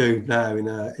he would do now in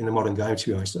a modern game. To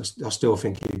be honest, I still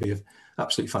think he'd be an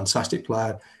absolutely fantastic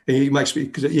player. He makes me,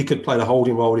 because he could play the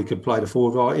holding role, he could play the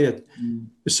forward role. There's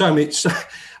so many.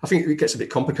 I think it gets a bit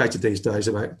complicated these days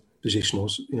about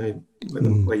positionals.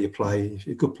 Where you play. If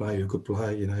you're a good player, you're a good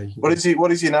player. What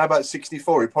is he now? About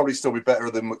 64. He'd probably still be better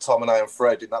than McTominay and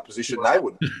Fred in that position now,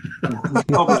 wouldn't he?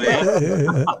 Probably.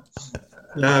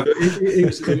 No, but he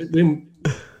was when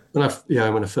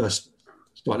I first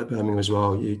started at Birmingham as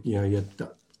well. You had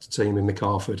that team with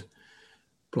McArthur,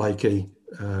 Blakey,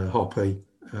 Hoppy,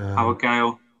 Howard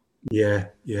Gale. Yeah.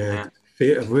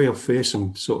 A real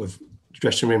fearsome sort of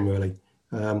dressing room, really.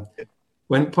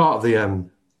 When part of the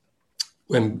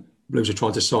when Blues are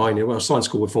trying to sign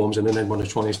school forms, and then when they're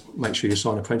trying to make sure you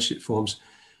sign apprenticeship forms.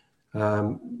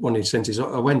 One of the incentives,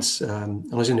 I went,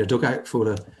 and I was in the dugout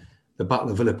for the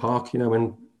Battle of Villa Park,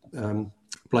 when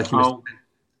Blakey missed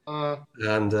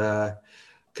and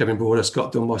Kevin Broadus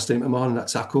got done by Steve McMahon in that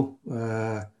tackle.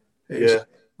 It was an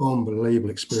unbelievable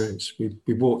experience.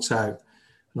 We walked out,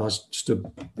 and I was stood,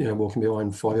 walking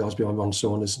behind 5 yards behind Ron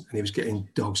Saunders, and he was getting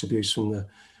dogs abuse from the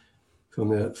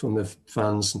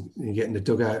fans, and you get in the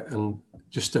dugout, and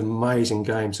just an amazing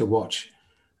game to watch.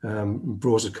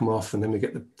 Broads had come off, and then we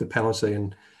get the penalty,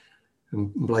 and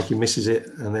Blakey misses it,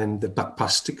 and then the back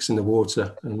pass sticks in the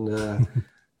water, and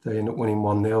they end up winning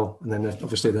 1-0. And then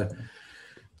obviously the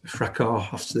fracas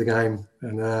after the game,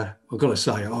 and I've got to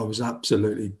say, I was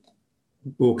absolutely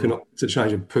walking up to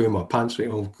change and poo in my pants.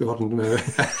 Thinking, oh God!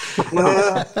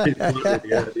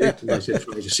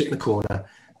 Just sit in the corner,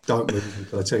 don't move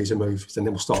until I tell you to move, and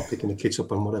then we'll start picking the kids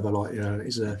up and whatever. But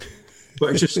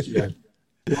it's just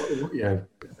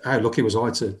how lucky was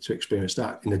I to experience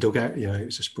that in the dugout? It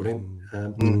was just brilliant.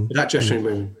 But that dressing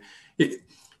room, it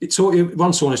taught you.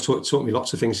 Ron Saunders taught me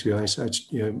lots of things, to be honest.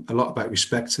 A lot about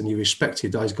respect, and you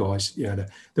respected those guys.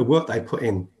 The work they put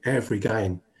in every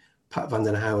game. Pat Van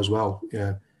den Houw as well.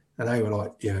 And they were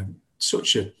like,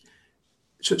 such a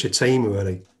team,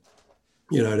 really.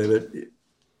 They were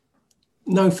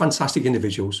no fantastic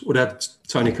individuals. We had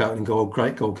Tony Coton in goal,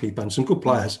 great goalkeeper, and some good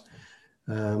players.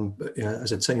 But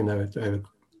as a team, they were a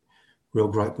real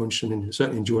great bunch, and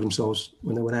certainly enjoyed themselves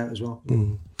when they went out as well.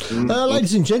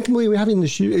 Ladies and gentlemen, we have in the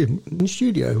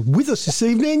studio with us this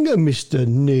evening, Mr.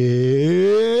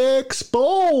 Nick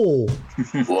Spall.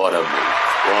 What a move.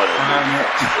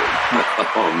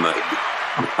 Oh, mate.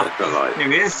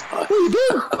 Here he is. Where you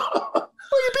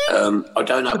been? I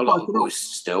don't have a lot of voice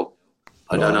still.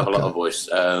 I don't have a lot of voice,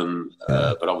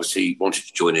 but obviously wanted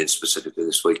to join in specifically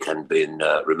this weekend being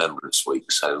Remembrance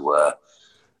Week, so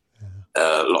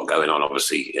a lot going on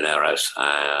obviously in our house,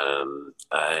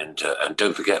 and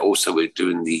don't forget also we're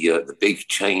doing the big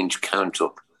change count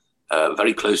up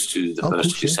very close to the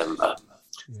 1st of December.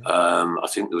 I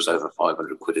think there was over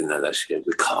 500 quid in there this year.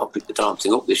 We can't pick the damn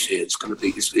thing up this year. It's going to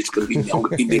be I'm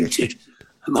going to be minted.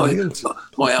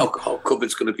 My alcohol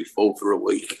cupboard's going to be full for a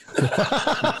week.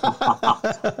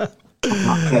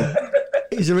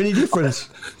 Is there any difference?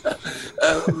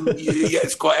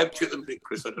 It's quite empty at the minute,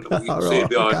 Chris. I don't know what you can see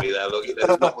behind me there. Look,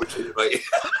 there's not much in it, mate.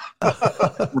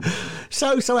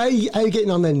 So how are you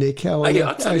getting on then, Nick? How are you?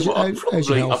 I tell you what, I've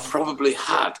probably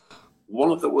had one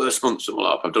of the worst months of my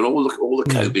life. I've done all the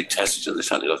COVID tests and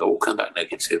this and that. They've all come back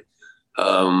negative.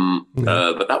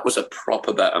 But that was a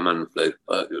proper better man flu.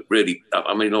 Really,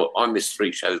 I mean, I missed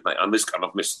 3 shows, mate. I've missed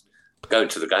going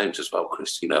to the games as well,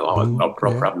 Chris.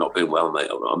 I've not been well, mate.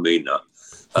 I mean that.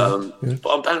 But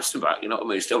I'm bouncing back, you know what I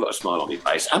mean? Still got a smile on my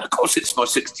face. And of course, it's my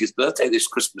 60th birthday this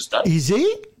Christmas Day. Is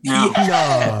it?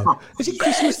 Yeah. No. Is it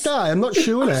Christmas Day? I'm not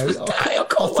sure now. I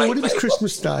thought it was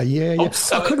Christmas Day. Yeah.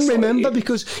 So I couldn't remember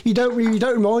because you don't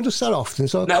remind us that often.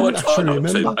 So I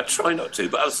try not to.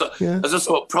 But as I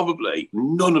thought, probably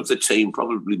none of the team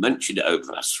probably mentioned it over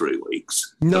the last 3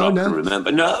 weeks. No. I can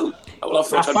remember. No. Well, I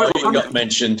thought it got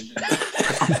mentioned.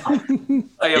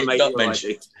 It got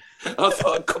mentioned. I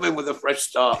thought I'd come in with a fresh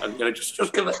start and just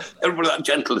give everybody that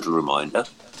gentle little reminder.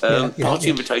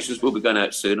 Party invitations will be going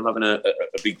out soon. I'm having a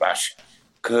big bash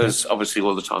because obviously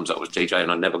all the times I was DJing,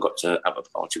 I never got to have a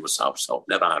party myself, so I've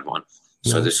never had one.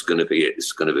 So this is going to be it. This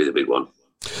is going to be the big one.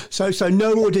 So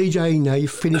no more DJing now.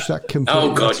 You've finished that completely.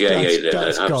 Oh God,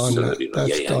 that's gone.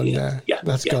 That's gone now.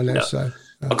 That's gone now. So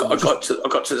I got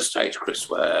to the stage, Chris,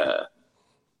 where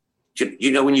you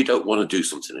know when you don't want to do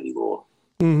something anymore.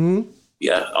 Mm-hmm.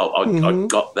 Yeah, I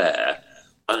got there,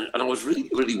 and I was really,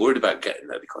 really worried about getting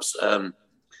there because, to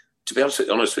be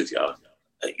honest with you,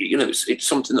 it's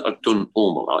something that I've done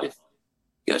all my life.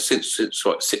 Yeah, since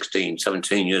 16,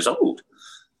 17 years old,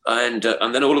 and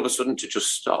then all of a sudden to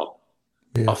just stop.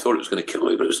 Yeah. I thought it was going to kill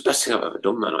me, but it was the best thing I've ever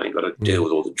done, man. I ain't got to deal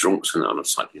with all the drunks and that on a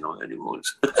Saturday night anymore.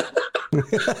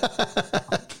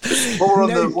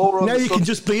 Now you can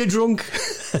just be a drunk.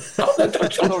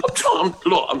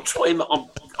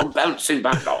 I'm bouncing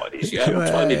back like this, yeah. I'm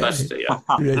trying my best here.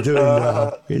 You're doing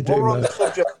that. While we're on the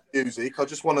subject of music, I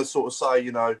just want to sort of say,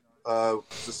 it's a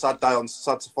sad to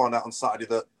find out on Saturday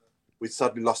that we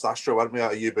sadly lost Astro, hadn't we,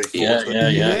 out of UB40? Yeah.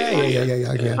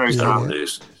 Very sad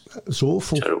news. It's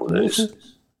awful. Terrible news.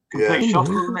 Complete shock,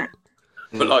 wasn't it?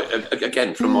 But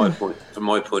again, from my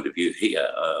point of view here,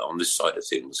 on this side of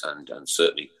things, and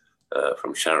certainly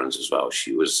from Sharon's as well,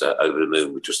 she was over the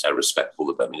moon with just how respectful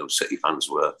the Birmingham City fans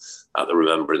were at the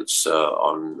remembrance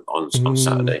on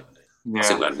Saturday. Yeah. I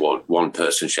think we had one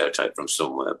person shout out from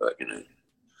somewhere, but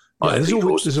I hope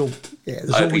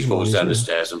he falls always down the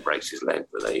stairs and breaks his leg,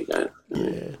 but there you go.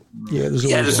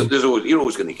 There's always you're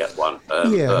always going to get one.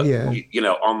 You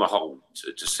know, on the whole,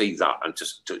 to see that and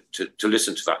to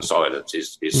listen to that silence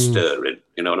is stirring.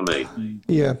 You know what I mean?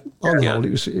 Yeah, on the whole,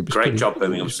 it was great job,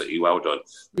 Birmingham City. Well done.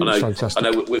 Fantastic. I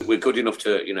know we're good enough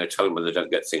to tell them when they don't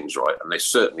get things right, and they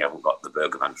certainly haven't got the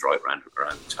burger vans right around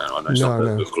town. I know it's not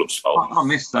the club's fault. I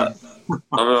missed that.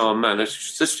 Oh man,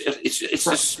 it's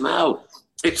the smell.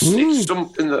 It's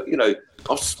something that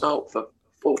I've smelled for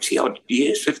 40 odd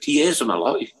years, 50 years of my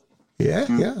life. Yeah.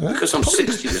 Because I'm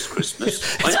 60 this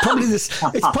Christmas. It's probably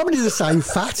the same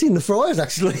fat in the fryers,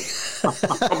 actually.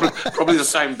 probably the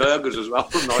same burgers as well.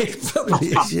 It probably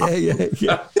is,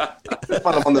 yeah.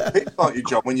 Smell them on the pitch, can't you,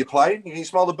 John? When you're playing, you can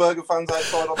smell the burger fans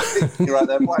outside on the pitch when you're out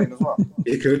there playing as well.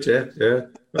 You could, yeah.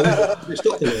 They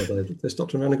stopped them nowadays. They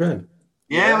stopped them around the ground.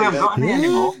 Yeah, we haven't got any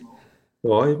anymore.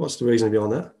 Why? What's the reason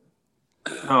behind that?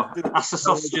 Oh, that's the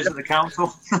sausages at the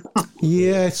council.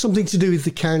 Yeah, it's something to do with the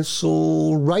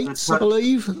council rates, I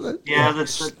believe. Yeah,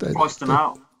 they've priced them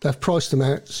out. They've priced them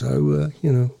out, so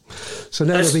so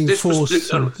now they're being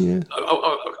forced. I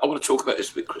want to talk about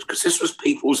this a bit, Chris, because this was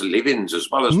people's livings as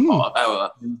well as part of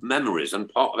our memories and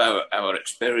part of our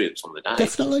experience on the day.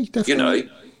 Definitely.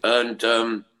 And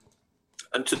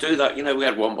to do that, we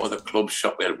had one by the club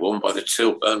shop, we had one by the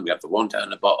Tilton, we had the one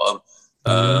down the bottom.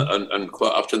 And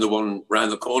quite often the one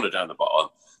round the corner down the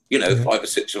bottom, 5 or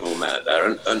 6 of them out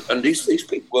there, and these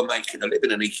people were making a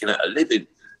living and eking out a living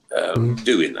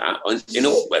doing that in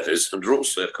all weathers, under all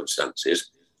circumstances,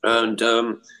 and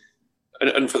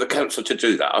for the council to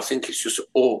do that, I think it's just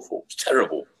awful, it's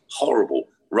terrible, horrible,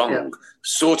 wrong. Yeah.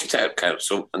 Sort it out,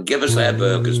 council, and give us their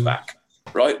burgers back.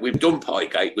 Right, we've done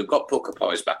Piegate, we've got Booker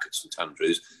Pies back at St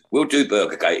Andrews. We'll do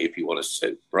Burgergate if you want us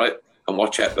to, right? And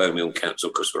watch out, Birmingham Council,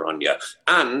 because we're on you.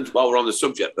 And while we're on the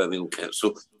subject, Birmingham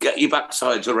Council, get your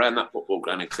backsides around that football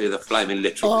ground and clear the flaming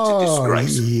litter. It's a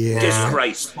disgrace. Yeah.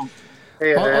 Disgrace.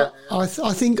 Yeah. I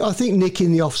think Nick,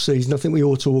 in the off season, I think we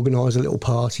ought to organise a little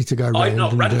party to go round. I've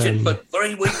not ranted for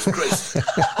 3 weeks, Chris.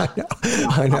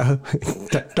 I know.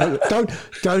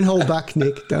 Don't hold back,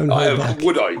 Nick. Don't hold back.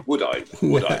 Would I?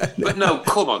 But no,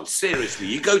 come on, seriously.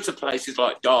 You go to places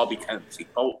like Derby County,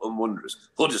 Bolton Wanderers,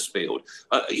 Huddersfield,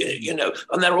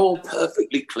 and they're all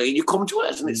perfectly clean. You come to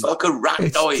us and it's like a rat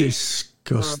dive. It's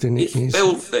disgusting. It's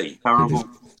filthy. Terrible.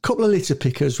 Couple of litter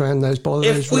pickers round those by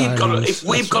If we've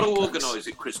got to organise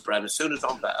it, Chris Brown, as soon as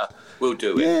I'm better, we'll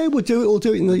do it. Yeah, we'll do it. We'll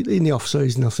do it in the off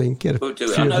season, I think. We'll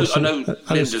do it. I know.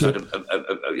 Linda's had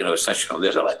a session on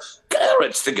this. I'm like, get our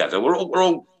heads together. We're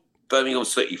all Birmingham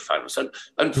City fans,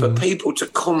 and for people to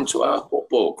come to our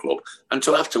football club and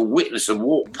to have to witness and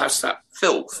walk past that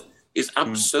filth is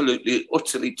absolutely,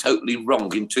 utterly, totally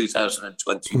wrong in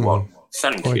 2021.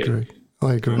 Thank you.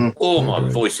 I agree. My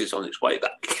voice is on its way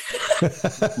back.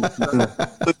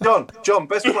 So John,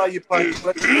 best player you played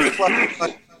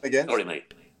against? Sorry,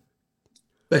 mate.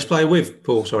 Best player with,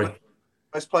 Paul, sorry.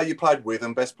 Best player you played with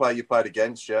and best player you played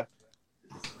against, yeah?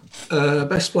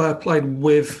 Best player I played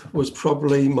with was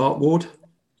probably Mark Ward.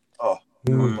 Oh,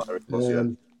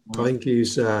 I think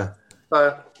he's a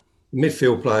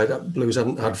midfield player that Blues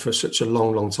hadn't had for such a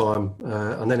long, long time.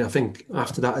 And then I think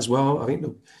after that as well, I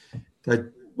think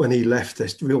when he left, they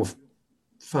real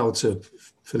failed to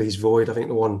fill his void. I think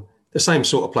the same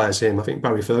sort of player as him. I think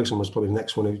Barry Ferguson was probably the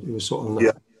next one who was sort of on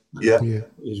that. Yeah. He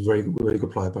was a very, very good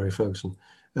player, Barry Ferguson.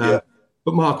 But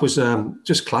Mark was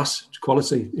just class,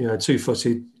 quality.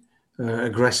 2-footed,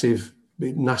 aggressive,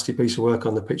 nasty piece of work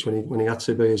on the pitch when he had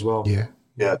to be as well.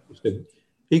 Yeah.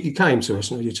 He came to us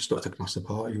and he just looked a class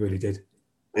apart. He really did.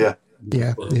 Yeah.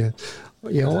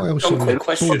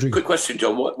 Quick question,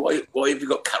 John. Why have you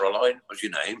got Caroline as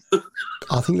your name?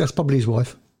 I think that's probably his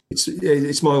wife.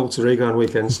 It's my alter ego on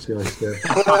weekends, to be honest. Yeah.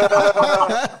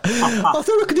 I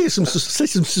thought I could see some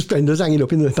suspenders hanging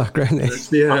up in the background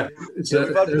there. It's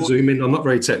zoom in. I'm not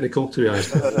very technical, to be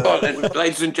honest.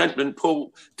 Ladies and gentlemen,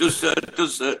 Paul, does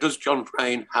John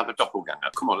Frain have a doppelganger?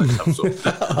 Come on, let's have some.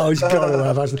 He's got to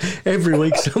have, hasn't he? Every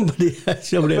week somebody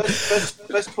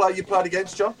Best player you played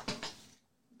against, John?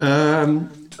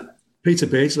 Peter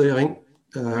Beardsley, I think.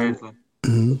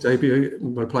 Debut.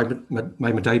 Made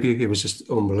my debut. It was just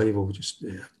unbelievable.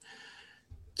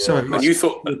 So, and you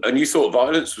thought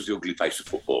violence was the ugly face of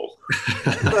football.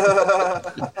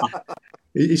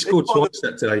 he scored twice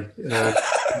that day.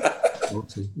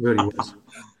 Really was.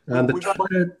 And the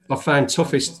player I found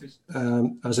toughest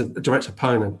as a direct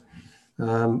opponent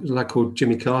was a lad called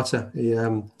Jimmy Carter. He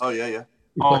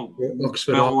played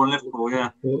Oxford,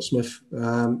 Portsmouth,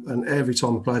 and every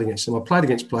time I played against him, I played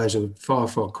against players who were far,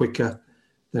 far quicker,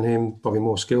 than him, probably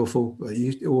more skillful. But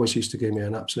he always used to give me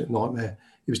an absolute nightmare.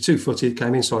 He was 2-footed,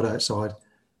 came inside, outside.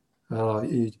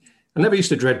 I never used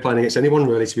to dread playing against anyone,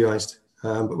 really, to be honest.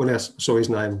 But when I saw his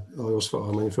name, I always thought,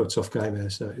 I'm in for a tough game here.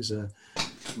 So it was,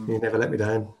 he never let me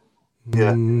down.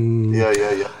 Yeah. And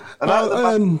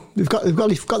we've got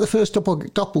the first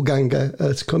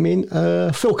doppelganger to come in.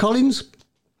 Phil Collins.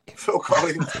 Phil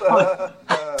Collins.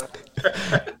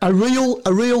 a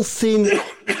real thin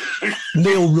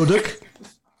Neil Ruddock.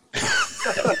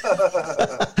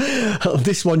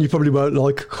 This one you probably won't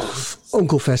like.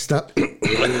 Uncle Fester.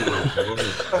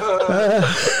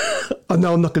 I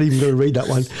know I'm not even going to read that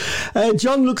one.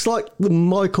 John looks like the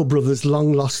Michael brothers'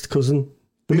 long lost cousin.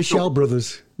 The Mitchell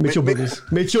brothers. Mitchell brothers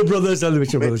and the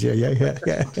Mitchell brothers. Yeah.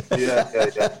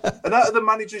 And out of the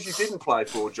managers you didn't play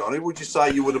for, Johnny, would you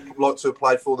say you would have liked to have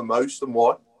played for the most, and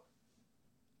why?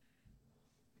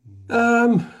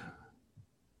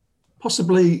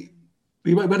 Possibly,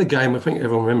 we had a game, I think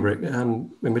everyone remember it,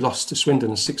 when we lost to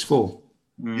Swindon 6-4.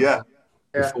 Yeah.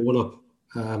 4-1 up.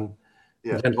 Len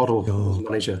Hoddle was the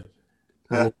manager.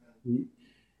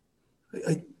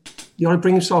 He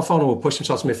bring himself on or push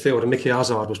himself to midfield, and Mickey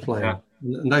Hazard was playing. Yeah.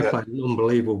 And they played an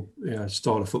unbelievable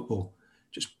style of football.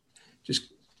 Just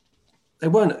they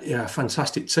weren't a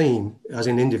fantastic team, as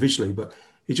in individually, but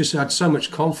he just had so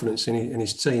much confidence in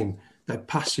his team. They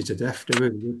passed you to death,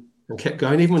 and kept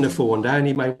going. Even when they're 4-1 down,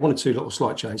 he made 1 or 2 little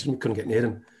slight changes, and we couldn't get near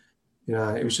them.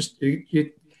 It was just...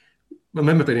 I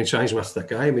remember being in change after that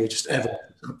game. He just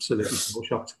absolutely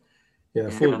shocked. It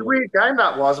was a weird game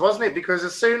that was, wasn't it? Because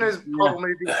as soon as Hoddle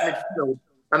moved into midfield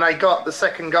and they got the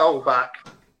second goal back,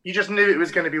 you just knew it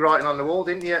was going to be writing on the wall,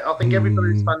 didn't you? I think every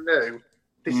Blues fan knew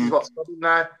this is what's coming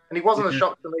now. And it wasn't a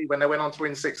shock to me when they went on to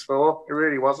win 6-4. It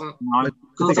really wasn't. No.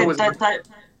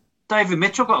 David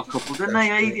Mitchell got a couple, didn't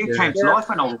he? He came to life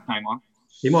when Hoddle came on.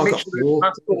 He might have got 4.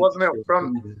 Wasn't it, up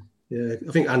front? Yeah,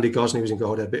 I think Andy Gosney was in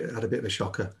goal. Had a bit of a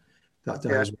shocker that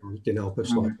day as well. Didn't help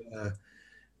us.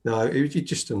 No, it was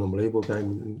just an unbelievable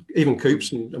game. And even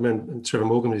Coops and Trevor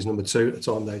Morgan was number 2 at the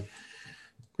time.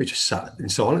 We just sat in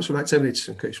silence for about 10 minutes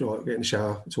and Coops were like, get in the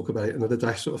shower, talk about it another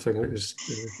day, sort of thing. It was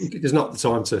there's not the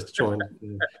time to try and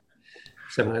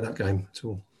seminate that game at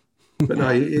all. But no,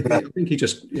 I think he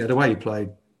just the way he played.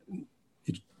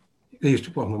 He was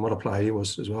what a player he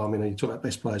was as well. I mean, you talk about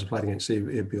best players I played against,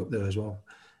 he'd be up there as well.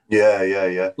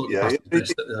 Yeah.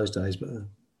 Best at those days, but.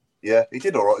 Yeah, he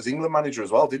did all right as England manager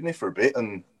as well, didn't he, for a bit?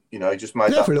 And, he just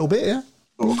made that for a little bit,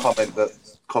 sort of comment that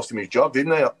cost him his job,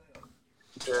 didn't he?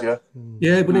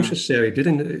 Yeah, but interesting to see how he did,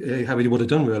 how he would have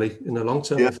done, really, in the long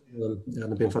term if it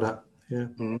hadn't been for that. Yeah.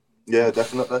 Yeah,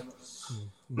 definitely.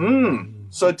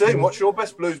 So, Dean, what's your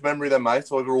best Blues memory then,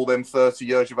 mate, over all them 30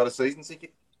 years you've had a season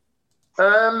ticket?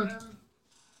 There's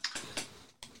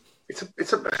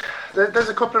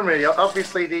a couple of them, really.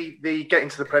 Obviously, the getting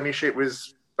to the Premiership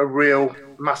was a real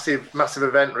massive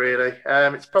event, really.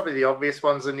 It's probably the obvious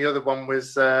ones, and the other one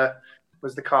was the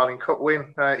Carling Cup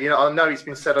win. I know it's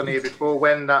been said on here before,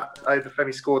 when that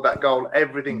Obafemi scored that goal,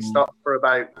 everything stopped for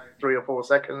about 3 or 4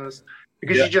 seconds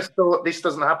because you just thought this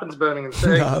doesn't happen to Birmingham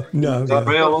City. No.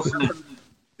 Real, wasn't it?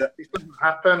 This doesn't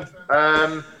happen.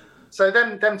 So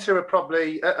them two are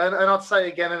probably, and I'd say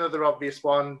again another obvious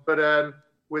one, but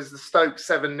was the Stoke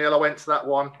 7-0. I went to that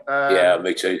one.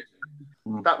 Me too.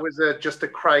 That was just a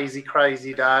crazy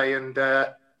day, and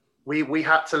we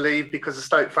had to leave because the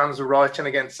Stoke fans were writing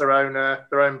against their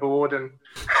own board. And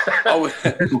I was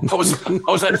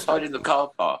outside in the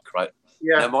car park, right?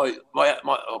 Yeah. Now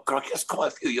that's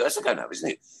quite a few years ago now,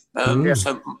 isn't it?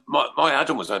 So my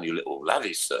Adam was only a little lad.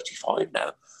 He's 35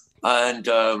 now, and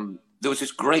there was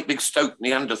this great big Stoke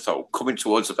Neanderthal coming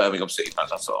towards the Birmingham City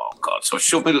fans. I thought, oh God! So I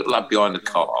shoved my little lad behind the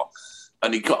car.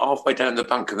 And he got halfway down the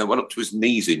bank and then went up to his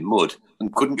knees in mud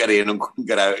and couldn't get in and couldn't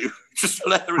get out. It was just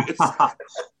hilarious.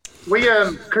 We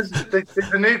because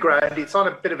the new ground, it's on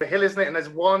a bit of a hill, isn't it? And there's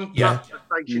one path that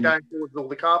takes you down towards all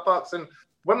the car parks. And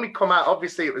when we come out,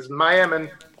 obviously it was mayhem,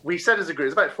 and we said as a group,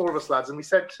 there's about 4 of us lads, and we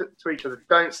said to each other,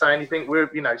 "Don't say anything. We're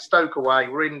Stoke away.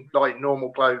 We're in like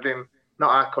normal clothing, not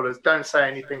our colours. Don't say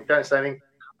anything. Don't say anything."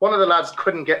 One of the lads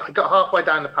got halfway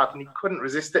down the path and he couldn't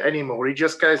resist it anymore. He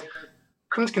just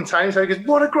couldn't contain himself. He goes,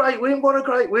 what a great win,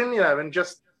 and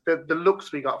just the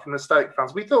looks we got from the Stoke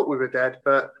fans. We thought we were dead,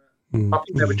 but I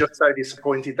think they were just so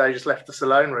disappointed they just left us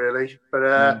alone, really. But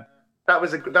that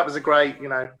was a great,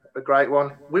 a great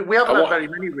one. We haven't had very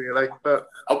many, really. But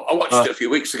I watched it a few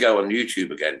weeks ago on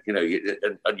YouTube again,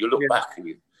 and you look back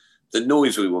and the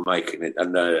noise we were making,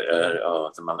 and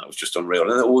the man, that was just unreal.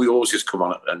 And all the horses come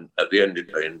on at the end,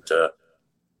 and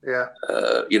Yeah.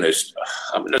 I mean,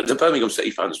 the Birmingham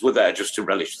City fans were there just to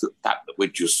relish the fact that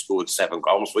we'd just scored 7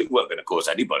 goals. We weren't going to cause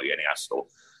anybody any hassle.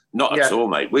 Not at all,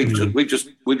 mate. We've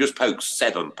just poked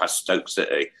 7 past Stoke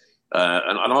City.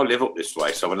 And I live up this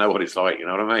way, so I know what it's like, you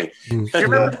know what I mean? Do you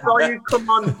remember the guy who come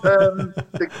on,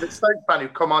 the Stoke fan who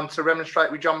come on to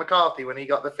remonstrate with John McCarthy when he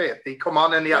got the 5th? He come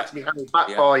on and he had to be handed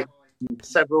back by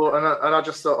several, and I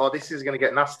just thought, oh, this is going to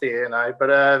get nasty here now. But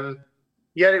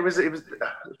it was a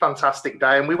fantastic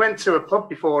day, and we went to a pub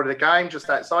before the game just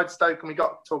outside Stoke, and we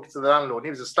got talking to the landlord.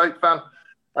 He was a Stoke fan,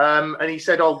 and he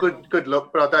said, "Oh, good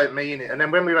luck, but I don't mean it." And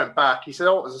then when we went back, he said,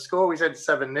 "Oh, what was the score?" We said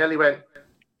 7-0. He went,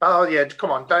 "Oh yeah,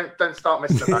 come on, don't start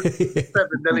messing about." 7-0,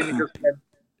 and he just went,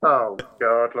 "Oh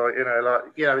God,"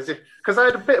 as if because they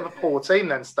had a bit of a poor team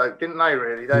then, Stoke, didn't they?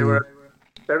 Really,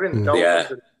 they're in the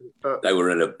doldrums. But they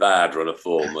were in a bad run of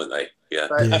form, weren't they? Yeah.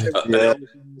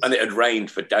 And it had rained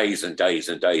for days and days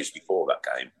and days before that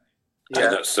game. Yeah.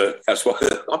 And that's why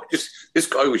this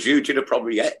guy was huge. He'd have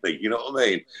probably hit me, you know what I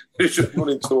mean? He was just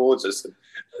running towards us.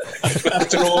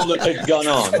 After all that had gone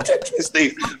on. I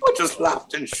just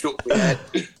laughed and shook my head.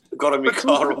 Got in my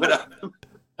car and went out.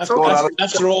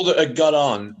 After all that had gone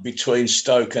on between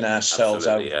Stoke and ourselves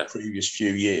over the previous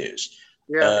few years,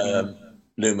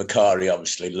 Lou Macari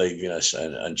obviously leaving us,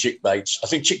 and Chick Bates. I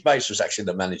think Chick Bates was actually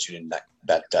the manager in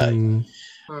that day.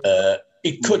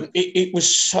 It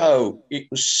was so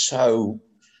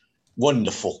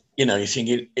wonderful. You know, you're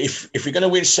thinking if we're going to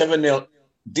win 7-0,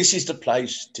 this is the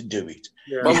place to do it.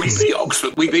 Yeah. Well,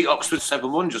 we beat Oxford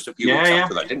 7-1 just a few weeks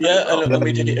after that, didn't we? And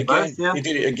we did it again. We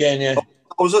did it again. Yeah.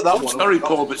 I was at that one. Sorry,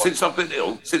 Paul, but since I've been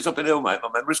ill, mate, my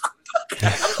memory's gone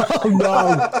back. Oh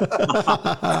no!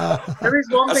 There is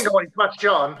one thing I wanted to ask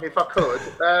John, if I could.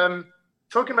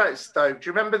 Talking about Stoke, do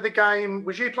you remember the game?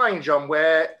 Was you playing, John,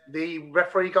 where the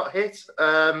referee got hit?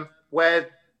 Where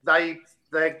their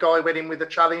guy went in with a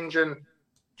challenge and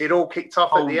it all kicked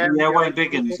off at the end. Yeah, Wayne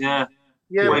Biggins. Yeah.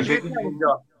 Was you playing,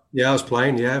 John? Yeah, I was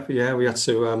playing. Yeah. We had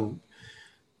to.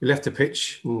 We left the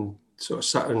pitch and sort of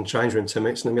sat in the change room 10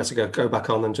 minutes, and then we had to go back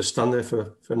on and just stand there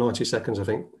for 90 seconds, I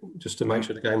think, just to make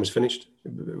sure the game was finished.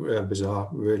 Bizarre,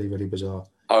 really, really bizarre.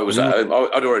 I was at home.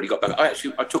 I'd already got back. I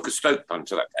took a Stoke fan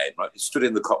to that game. Right, he stood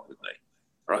in the cop with me.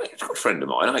 Right, he's a good friend of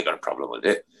mine. I ain't got a problem with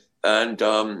it. And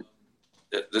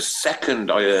the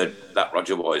second I heard that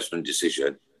Roger Wiseman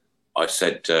decision, I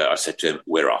said to him,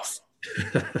 "We're off."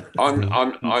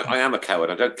 I am a coward.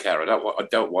 I don't care. I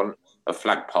don't want a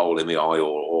flagpole in my eye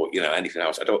or anything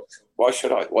else. I don't. Why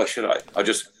should I? I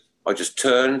just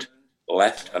turned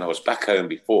left and I was back home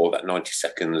before that 90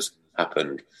 seconds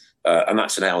happened, and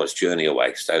that's an hour's journey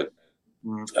away. So,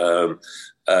 and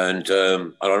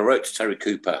I wrote to Terry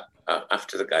Cooper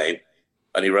after the game,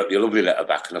 and he wrote me a lovely letter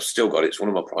back, and I've still got it. It's one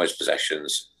of my prized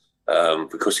possessions,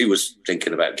 because he was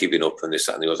thinking about giving up and this,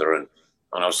 that, and the other, and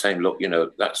I was saying, look,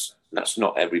 that's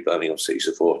not every Birmingham City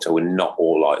supporter. We're not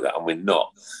all like that, and we're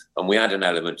not. And we had an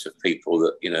element of people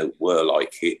that, were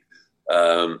like it.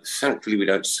 Thankfully, we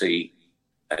don't see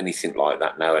anything like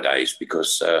that nowadays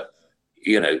because,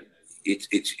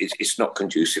 it's not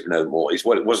conducive no more. It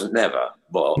wasn't never.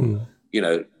 But,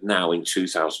 now in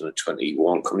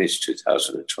 2021, coming into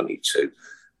 2022,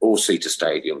 all-seater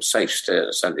stadium, safe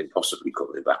standing, possibly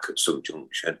coming back at some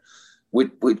junction. We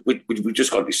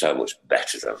just got to be so much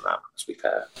better than that, to be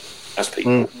fair, as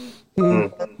people.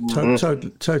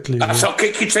 Totally. That's I'll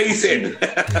kick your teeth in.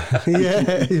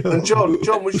 Yeah. And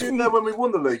John, was you there when we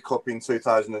won the League Cup in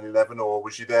 2011, or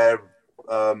was you there,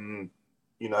 for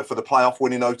the playoff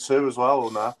win in 2002 as well,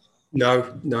 or no?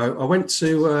 No. I went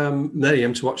to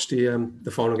Millennium to watch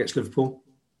the final against Liverpool.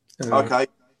 Okay.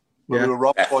 We were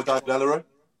robbed by David Ellery.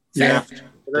 Yeah.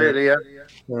 Really, yeah.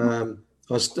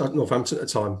 I was at Northampton at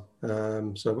the time,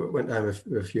 so we went down with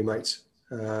a few mates.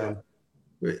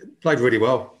 We played really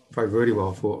well, I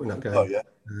thought, in that game. Oh, yeah.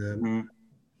 And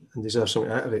deserved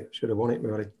something out of it. Should have won it,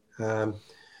 really.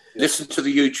 Listen to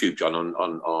the YouTube, John, on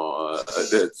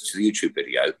the YouTube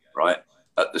video, right,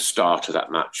 at the start of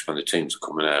that match when the teams are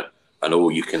coming out, and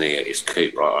all you can hear is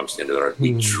Keith right onto the end of the road.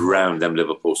 We drowned them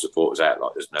Liverpool supporters out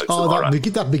like there's no tomorrow.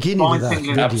 That beginning of that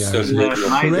video.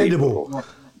 Absolutely Incredible.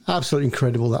 Absolutely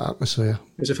incredible, that atmosphere.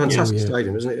 It's a fantastic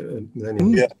stadium, isn't it? Millennium.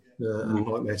 Yeah. A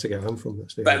nightmare to get home from.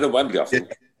 Better than Wembley, I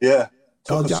think. Yeah.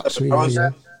 Absolutely.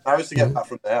 I was to get back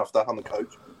from there after on the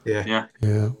coach. Yeah.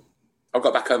 I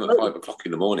got back home at 5 o'clock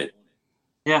in the morning.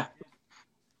 Yeah.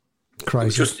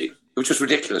 Crazy. It was just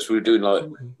ridiculous. We were doing like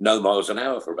no miles an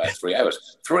hour for about 3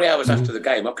 hours. 3 hours after the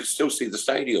game, I could still see the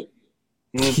stadium.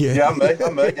 Yeah, I'm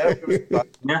me.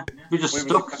 Yeah, we just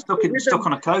stuck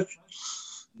on a coach.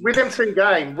 with them two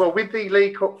games, with the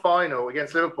League Cup final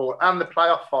against Liverpool and the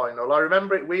playoff final, I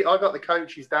remember I got the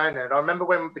coaches down there, and I remember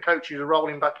when the coaches were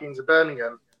rolling back into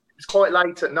Birmingham, it was quite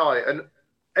late at night, and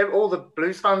all the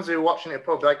Blues fans who were watching it at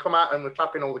the pub, they come out and were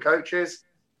clapping all the coaches,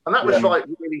 and that was like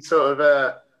really sort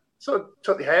of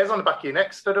took the hairs on the back of your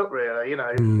neck, stood up really,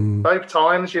 both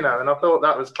times, and I thought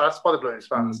that was class by the Blues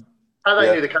fans. How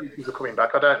they knew the coaches were coming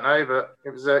back, I don't know, but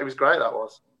it was great. That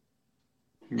was.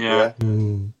 Yeah.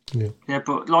 Yeah,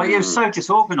 but it was so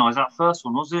disorganised, that first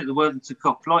one, wasn't it? The Worthington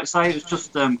Cup. Like I say, it was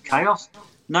just chaos.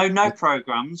 No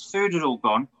programmes. Food had all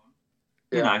gone.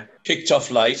 You know. Kicked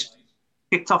off late.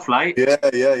 Yeah.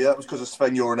 It was because of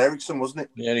Sven-Göran Eriksson, wasn't it?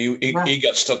 Yeah, he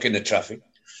got stuck in the traffic.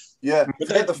 Yeah. But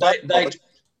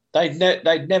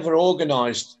they'd never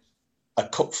organised a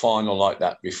cup final like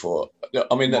that before.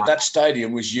 I mean, that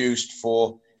stadium was used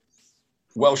for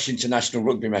Welsh international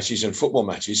rugby matches and football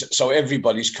matches, so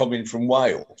everybody's coming from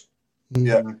Wales.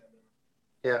 Yeah.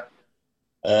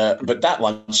 But that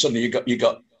one, suddenly you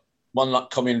got one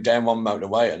lot coming down one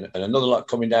motorway and another lot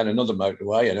coming down another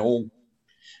motorway, and all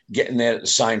getting there at the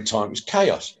same time. It was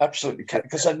chaos, absolutely chaos,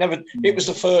 because it was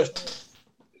the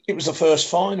first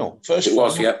final. It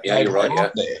was, yeah, you're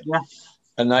right, yeah.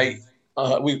 And they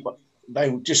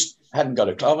just hadn't got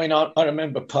a club. I mean, I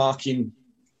remember parking,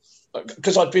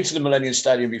 because I'd been to the Millennium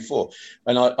Stadium before,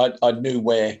 and I knew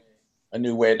where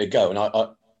to go, and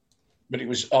but I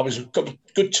was a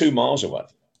good 2 miles away.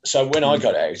 So when I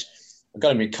got out, I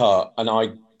got in my car and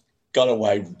I got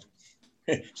away.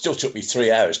 It still took me 3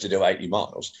 hours to do 80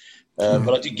 miles,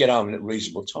 but I did get home at a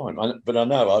reasonable time. But I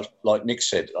know, like Nick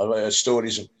said, I heard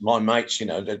stories of my mates,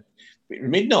 that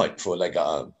midnight before they got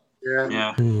home.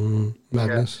 Yeah.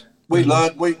 Madness. We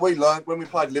learned when we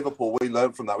played Liverpool. We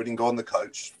learned from that. We didn't go on the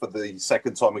coach for the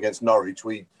second time against Norwich.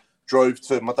 My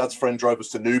dad's friend drove us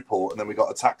to Newport, and then we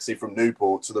got a taxi from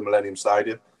Newport to the Millennium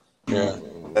Stadium. Yeah,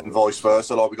 and vice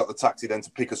versa. Like we got the taxi then to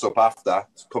pick us up after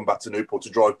to come back to Newport to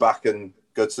drive back and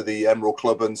go to the Emerald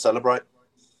Club and celebrate.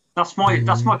 That's my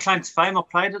claim to fame. I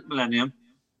played at the Millennium.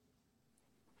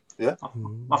 Yeah,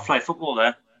 I played football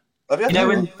there. Have you?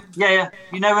 Yeah.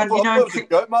 I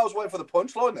was waiting for the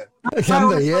punchline then.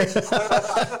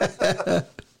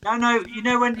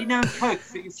 No. When Coke,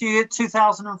 if you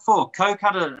 2004, Coke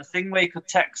had a thing where you could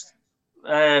text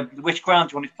which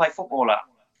ground you wanted to play football at.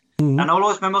 And I'll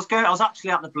always remember I was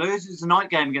actually at the Blues. It was a night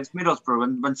game against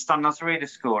Middlesbrough when Stan Nazarida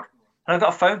scored. And I got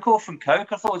a phone call from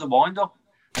Coke. I thought it was a wind-up.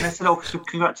 And they said,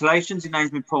 congratulations, your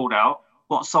name's been pulled out.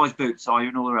 What size boots are you?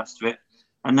 And all the rest of it.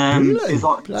 And it was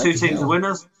like two teams of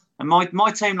winners. And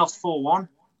my team lost 4-1.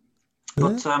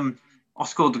 But I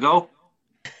scored the goal.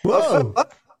 Whoa.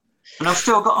 And I've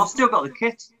still got the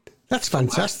kit. That's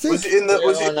fantastic. Was it in the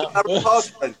Darren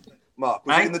Carter end, Mark?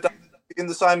 Was it in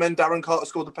the same end Darren Carter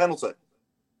scored the penalty?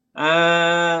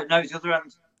 No, it's the other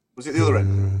end. Was it the other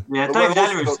end? Yeah,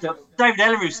 David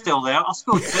Ellery's still there. I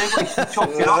scored 2, but he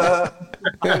chopped it off.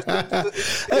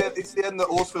 It's the end that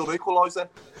Horsfield equalised then.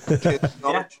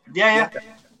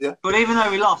 Yeah. But even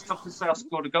though we lost, I can say I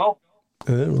scored a goal.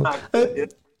 I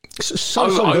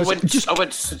went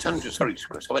to St Andrews. Sorry,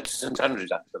 Chris. I went to St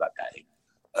Andrews after that game,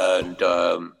 and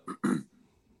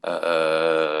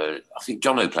I think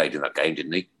Jono played in that game,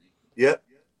 didn't he? Yeah.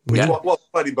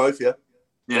 Played in both, yeah.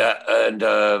 Yeah, and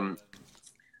I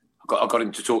got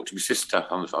him to talk to my sister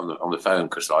on the phone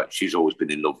because she's always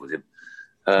been in love with him,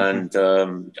 and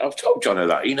I've told Jono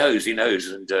that he knows,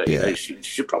 and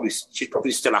she's probably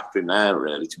still after him now,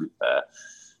 really, to be fair.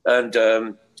 And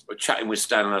we're chatting with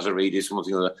Stan Nazarides and one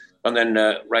thing or other, and then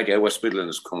Radio West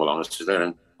Midlands come along,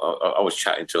 and I was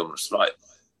chatting to him. It's like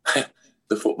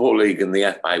the Football League and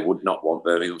the FA would not want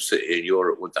Birmingham City in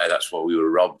Europe, would they? That's why we were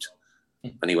robbed.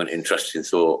 And he went, interesting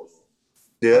thought.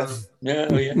 Yeah. He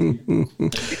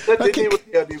said,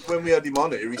 when we had him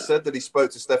on here, he said that he spoke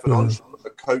to Stefan on a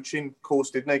coaching course,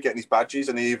 didn't he? Getting his badges,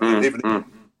 and he even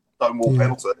Stonewall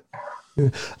penalty.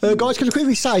 Guys, can I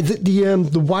quickly say that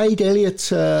the Wade Elliott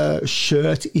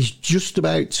shirt is just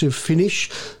about to finish.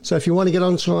 So if you want to get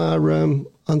onto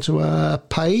our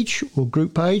page or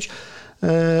group page,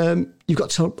 you've got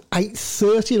till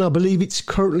 8:30, and I believe it's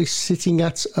currently sitting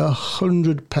at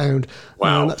 £100.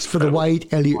 Wow! That's for the Wade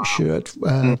Elliott shirt.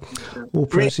 All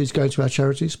proceeds go to our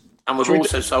charities. And we've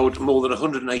also sold more than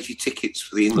 180 tickets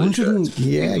for the England shirt.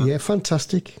 Yeah,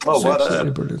 fantastic. Oh, wow,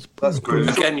 absolutely brilliant. That's great.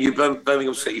 Again, you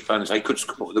Birmingham City fans, they could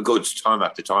come up with the goods time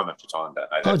after time after time, don't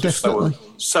they? They're definitely.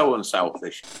 So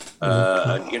unselfish.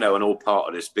 And all part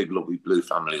of this big, lovely blue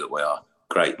family that we are.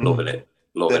 Great, loving it.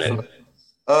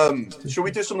 Should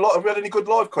we do some have we had any good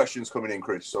live questions coming in,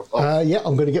 Chris? Yeah,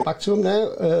 I'm going to get back to them now.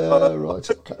 Right.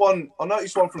 Okay. I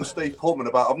noticed one from Steve Pullman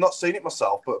about, I've not seen it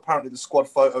myself, but apparently the squad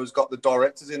photo's got the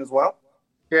directors in as well.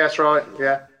 Yeah, that's right.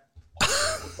 Yeah.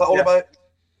 What's that all about?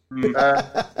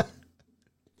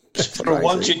 For a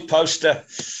wanted poster.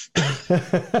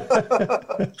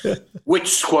 Which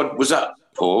squad was that,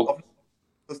 Paul?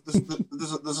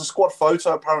 There's a squad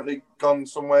photo apparently gone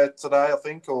somewhere today, I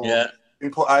think, or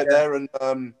been put out there, and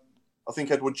I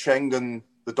think Edward Cheng and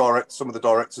some of the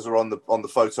directors are on the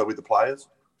photo with the players.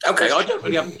 Okay, I don't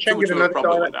really have too much of a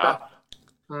problem with that.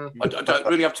 I don't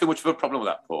really have too much of a problem with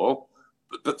that, Paul.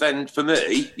 But then, for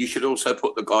me, you should also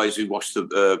put the guys who wash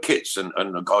the kits and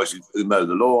the guys who mow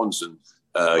the lawns and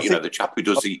the chap who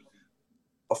does the.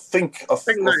 I think they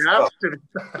have to.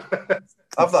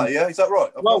 Have they? Yeah, is that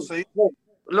right? Well,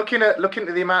 looking at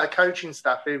the amount of coaching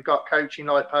staff who've got coaching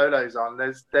like polos on,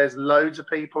 there's loads of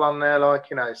people on there,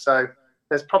 so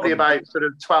there's probably about sort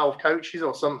of 12 coaches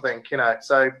or something,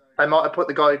 so they might have put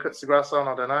the guy who cuts the grass on,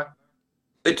 I don't know.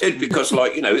 They did because,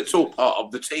 it's all part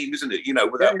of the team, isn't it?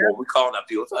 Without one, we can't have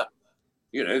the other.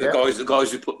 The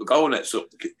guys who put the goal nets up,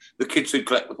 the kids who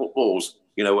collect the footballs.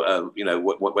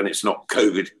 When it's not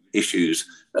COVID issues.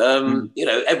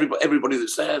 Everybody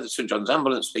that's there, the St John's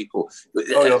ambulance people.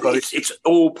 It's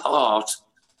all part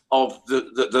of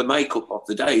the makeup of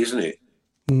the day, isn't it?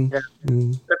 Yeah.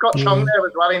 They've got Chong there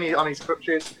as well on his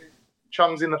crutches.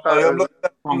 Chong's in the photo.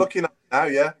 I'm looking at it now,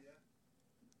 yeah.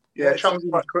 Yeah, Chong's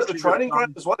in the training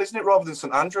ground as well, isn't it? Rather than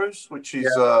St Andrews, which is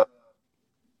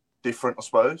different, I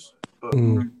suppose. But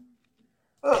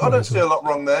I don't see a lot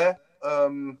wrong there.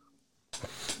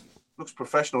 Looks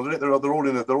professional, doesn't it? They're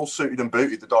all suited and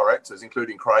booted. The directors,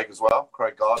 including Craig as well,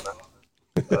 Craig Gardner.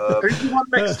 Who's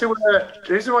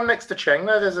the one next to Cheng?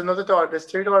 Though there's another director. There's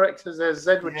two directors. There's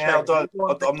Edward Cheng.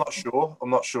 I'm not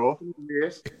sure.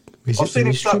 Yes. I've seen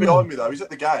him sat behind me though. He's at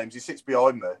the games. He sits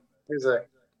behind me. Is it?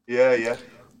 Yeah.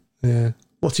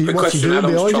 What's he doing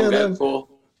behind you then? 4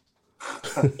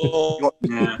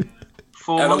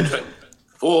 months.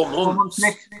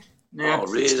 Yeah. Oh,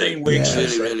 really? Weeks.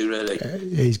 Really.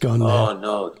 He's gone now. Oh,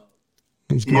 no.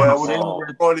 He's gone.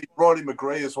 Riley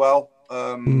McGree as well.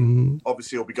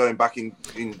 Obviously, he'll be going back he'll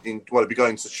be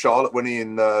going to Charlotte when he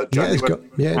in January. So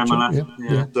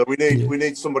we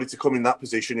need somebody to come in that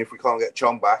position if we can't get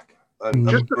Chong back.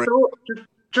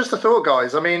 Just a thought,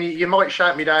 guys. I mean, you might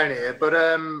shout me down here, but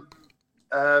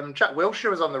Jack Wilshere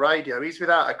was on the radio. He's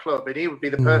without a club, and he would be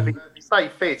the perfect. Stay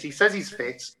fit. He says he's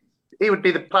fit. He would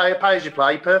be the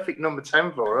pay-as-you-play, perfect number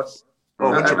 10 for us.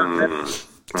 10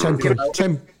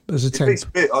 as a 10. If he's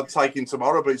fit, I'd take him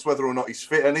tomorrow, but it's whether or not he's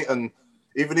fit, isn't it? And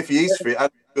even if he is fit, he's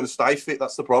going to stay fit.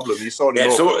 That's the problem. You saw him.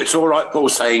 It's all right, Paul,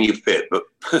 saying you're fit, but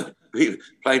playing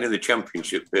in the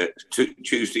Championship,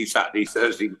 Tuesday, Saturday,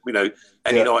 Thursday,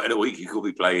 any night in a week you could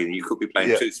be playing. You could be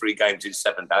playing 2-3 games in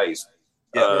 7 days.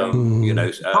 The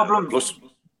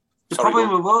problem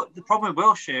with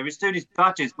Wilshere is doing his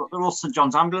badges, but they're all St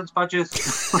John's ambulance badges.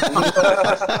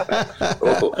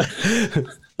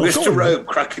 Mr. Rome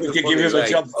cracking the give him a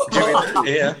job.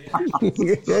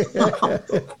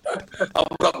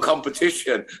 I've got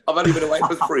competition. I've only been away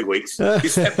for 3 weeks. He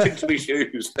stepped into my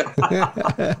shoes.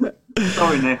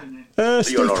 Sorry, Nick.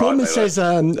 Steve Pullman says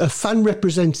fan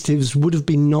representatives would have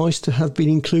been nice to have been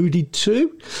included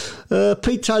too.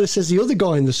 Pete Taylor says the other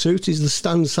guy in the suit is the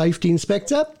stand safety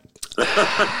inspector.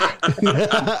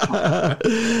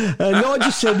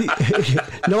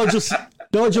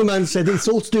 Nigel Mann said it's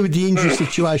all to do with the injury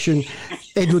situation.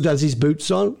 Edward has his boots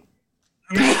on.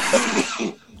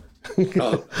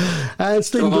 And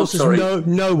Stephen Gill says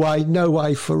no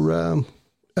way for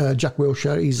Jack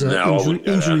Wilshere. He's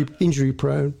injury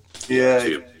prone.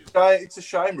 Yeah, it's a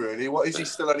shame, really. What is he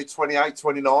still only 28,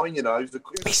 29?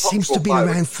 He seems to be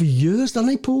around for years, doesn't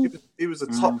he, Paul? He was a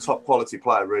top quality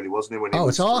player, really, wasn't he? When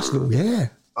it's Arsenal, yeah.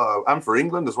 And for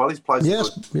England as well. He's played. Yeah.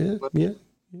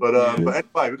 But anyway,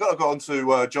 we've got to go on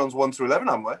to John's 1 to 11,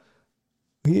 haven't we?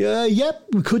 Yeah,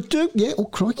 we could do. Yeah,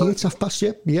 crikey, it's half past.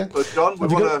 Yeah. But John,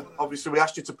 obviously we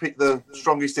asked you to pick the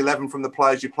strongest 11 from the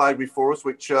players you played with for us,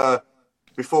 which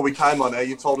before we came on air,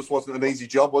 you told us wasn't an easy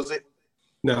job, was it?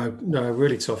 No,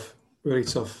 really tough,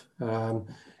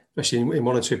 especially in 1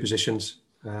 or 2 positions.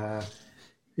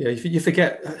 You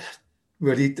forget,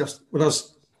 really, when I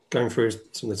was going through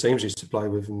some of the teams I used to play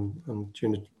with and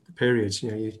during the periods,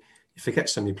 you forget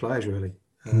so many players, really.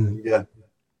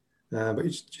 But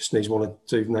it just needs 1 or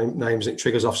 2 names, it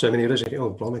triggers off so many others.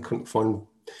 Oh, blimey, I couldn't find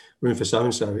room for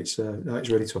so-and-so. It's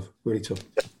really tough,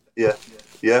 Yeah.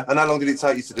 And how long did it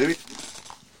take you to do it?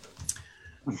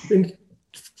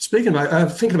 Thinking about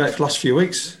it for the last few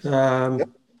weeks.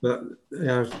 But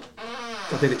I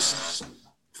did it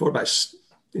thought about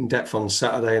in depth on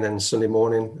Saturday and then Sunday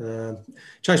morning.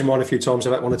 Changed my mind a few times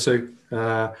about one or two.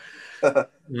 I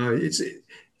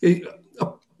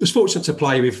was fortunate to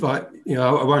play with, I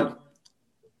won't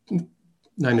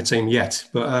name the team yet,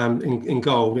 but in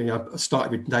goal, I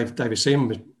started with David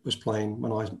Seaman was playing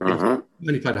when I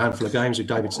only played a handful of games with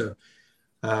David, so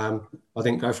I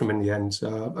didn't go for him in the end.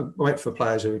 So I went for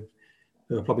players who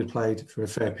I probably played for a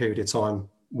fair period of time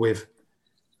with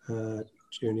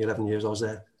during the 11 years I was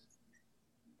there.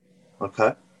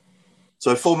 Okay.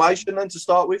 So formation then to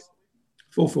start with?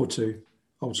 4-4-2.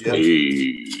 Old school.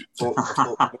 Yeah.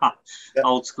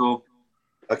 Old school.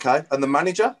 Okay. And the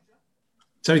manager?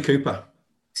 Terry Cooper.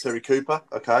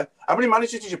 Okay. How many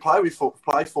managers did you play for us?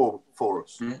 Right. 4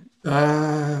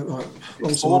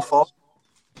 or 5?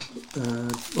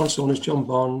 Ron Saunders, John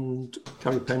Bond,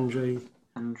 Gary Pendry,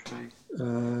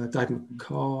 Dave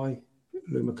Mackay,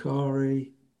 Lou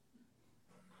Macari,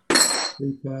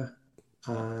 Cooper,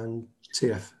 and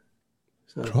TF.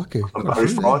 So, and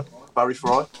Barry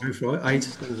Fry. 8.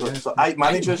 So 8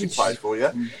 managers you played for,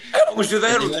 yeah? How long was you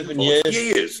there? 11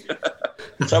 years.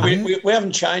 So we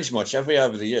haven't changed much, have we,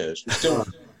 over the years? We still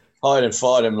hired and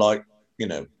fired them like,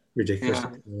 ridiculous.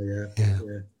 Yeah.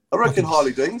 I reckon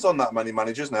Harley Dean's on that many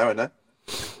managers now, isn't it?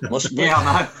 Must be.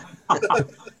 Yeah, I know.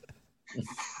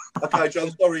 Okay,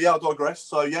 John, sorry, I'll digress.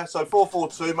 So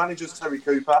 4-4-2, managers Terry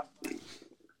Cooper.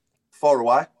 Far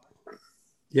away.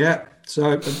 Yeah,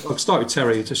 so I'll start with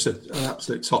Terry, just an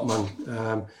absolute top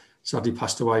man. Sadly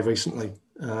passed away recently.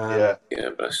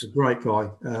 Bless. A great guy.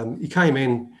 He came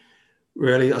in,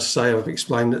 really, as I say, I've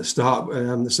explained at the start,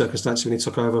 the circumstances when he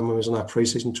took over when we was on our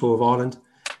pre-season tour of Ireland.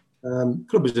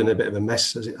 Club was in a bit of a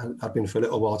mess, as it had been for a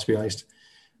little while, to be honest.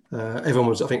 Everyone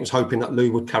was hoping that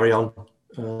Lou would carry on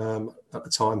at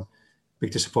the time.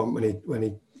 Big disappointment when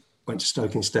he went to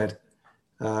Stoke instead.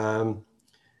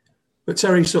 But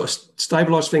Terry sort of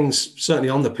stabilised things, certainly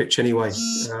on the pitch anyway.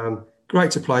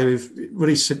 Great to play with,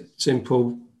 really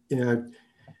simple,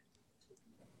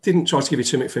 didn't try to give you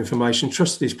too much information,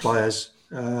 trusted his players.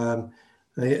 And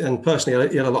personally,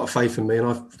 he had a lot of faith in me, and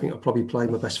I think I probably played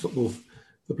my best football for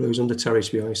the Blues under Terry,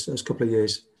 to be honest, those couple of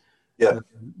years. Yeah.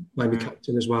 Made me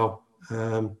captain as well.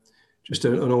 Just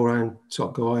an all-round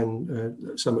top guy,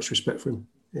 and so much respect for him.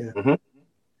 Yeah. Mm-hmm.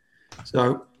 So, do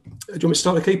you want me to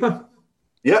start the keeper?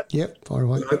 Yeah. Yep, far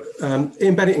away.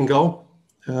 Ian Bennett in goal.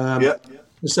 Yeah.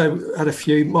 So had a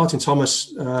few. Martin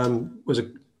Thomas was a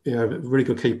really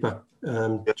good keeper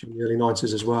during the early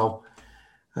 90s as well.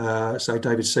 So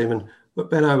David Seaman. But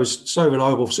Benno was so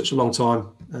reliable for such a long time.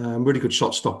 Really good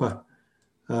shot stopper.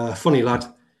 Funny lad.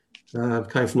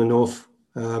 Came from the north,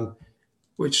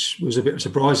 which was a bit of a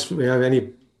surprise.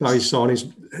 Any Barry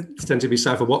signings tend to be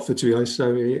south of Watford, to be honest.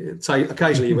 So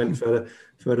occasionally he went further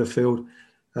afield.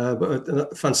 But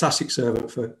a fantastic servant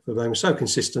for them. So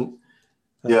consistent.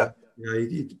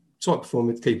 He type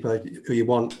performance keeper who you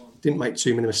want. Didn't make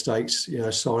too many mistakes.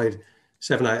 Solid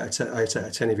 7 out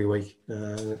of 10 every week.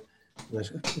 Good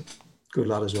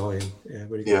lad as well. Yeah,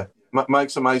 really good. Yeah,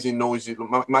 makes amazing noise.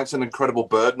 Makes an incredible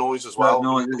bird noise as well.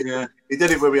 He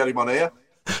did it when we had him on here.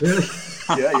 Really?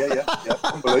 Yeah.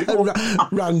 Unbelievable.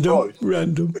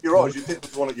 Random. But you're right. You think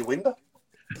there's one at your window.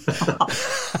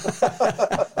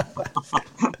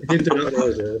 He didn't do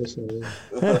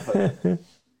that.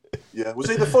 Yeah, was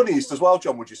he the funniest as well,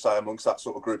 John, would you say, amongst that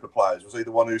sort of group of players? Was he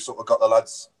the one who sort of got the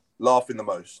lads laughing the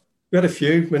most? We had a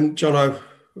few. When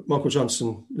Michael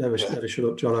Johnson never shut up.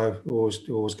 Jono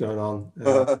always going on.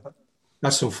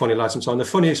 That's some funny lads sometimes. The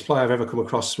funniest player I've ever come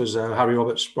across was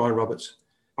Brian Roberts.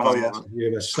 Oh, yeah. He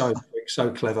was so quick,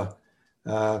 so clever.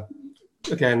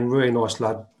 Again, really nice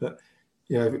lad. But,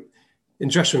 in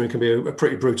dressing room can be a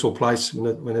pretty brutal place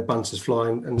when the banter's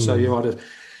flying. And so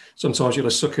sometimes you've got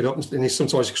to suck it up, and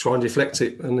sometimes you try and deflect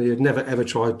it, and you'd never ever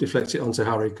try to deflect it onto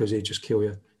Harry because he'd just kill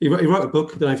you. He wrote a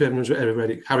book. I don't know if anyone's ever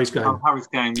read it. Harry's Game. Harry's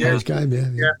Game. Yeah. Harry's Game.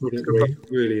 Yeah.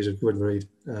 Really is a good read.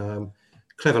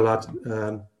 Clever lad.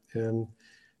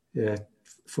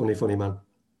 Funny man.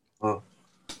 Oh.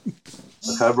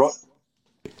 Okay,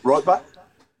 right back.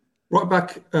 Right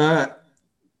back.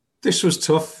 This was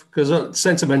tough because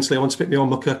sentimentally I want to pick me on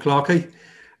Mucker Clarkey.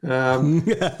 I've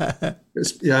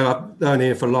known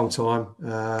him for a long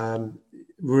time.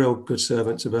 Real good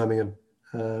servant to Birmingham.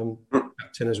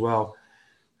 Captain as well.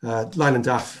 Leyland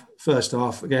Daff, first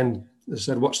half. Again, as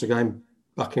I said, watched the game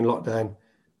back in lockdown.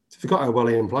 Forgot how well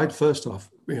Ian played first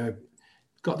half.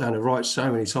 Got down the right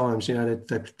so many times.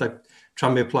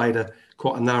 Tranmere played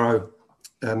quite a narrow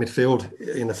midfield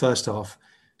in the first half.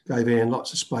 Gave Ian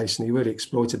lots of space, and he really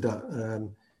exploited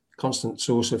that. Constant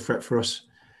source of threat for us.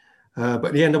 But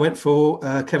in the end, I went for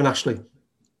Kevin Ashley.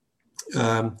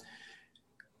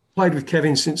 Played with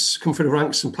Kevin since come through the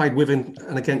ranks, and played with him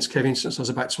and against Kevin since I was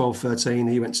about 12, 13.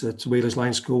 He went to Wheelers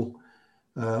Lane School.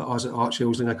 I was at Arch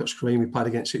Hills, Lincoln Scream. We played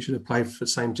against each other, played for the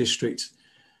same district.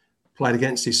 Played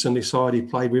against his Sunday side. He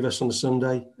played with us on the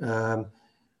Sunday.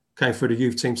 Came through the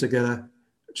youth team together.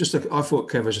 I thought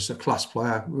Kev was just a class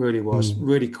player. Really was.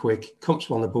 Really quick,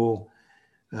 comfortable on the ball.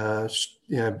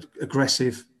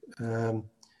 Aggressive.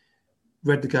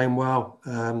 Read the game well.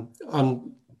 And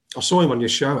I saw him on your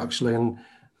show actually, and I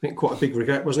think quite a big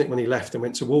regret, wasn't it, when he left and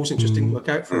went to Wolves? It just didn't work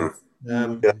out for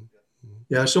him.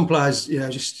 Some players,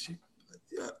 just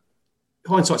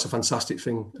hindsight's a fantastic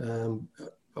thing.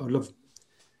 I love.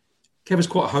 Kev was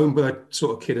quite a homebird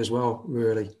sort of kid as well,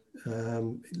 really.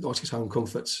 He liked his home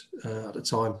comforts at the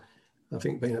time. I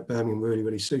think being at Birmingham really,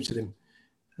 really suited him.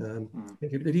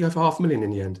 Did he go for $500,000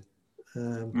 in the end?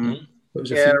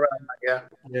 There's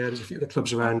a few of the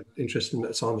clubs around interested in him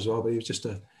at the time as well, but he was just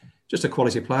a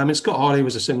quality player. I mean, Scott Harley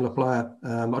was a similar player.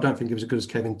 I don't think he was as good as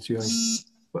Kevin, to be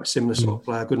honest, but a similar sort of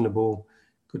player, good in the ball,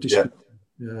 good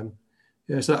distribution.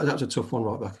 So that was a tough one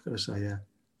right back, I've got to say,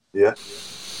 Yeah.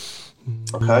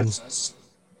 Okay.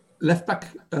 Left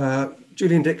back,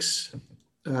 Julian Dix.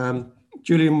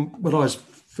 Julian, when I was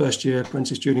first year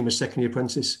apprentice, Julian was second year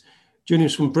apprentice. Julian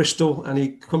was from Bristol, and he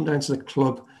come down to the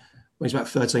club when he was about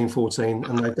 13, 14,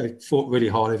 and they fought really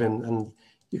hard with him, and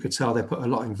you could tell they put a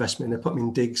lot of investment in. They put him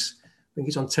in digs. I think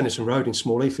he's on Tennyson Road in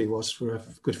Small Heath, he was for a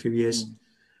good few years.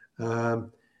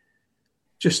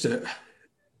 Just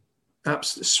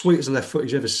sweet as a left foot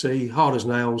you ever see, hard as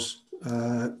nails,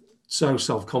 so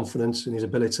self-confident in his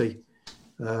ability,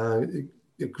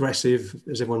 aggressive,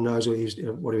 as everyone knows what he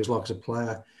was like as a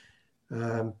player.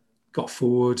 Got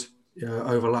forward,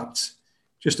 overlapped,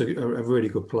 just a really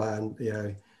good player.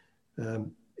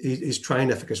 And his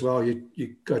training ethic as well.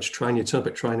 You go to train, you turn up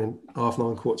at training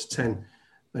 9:30, 10:15,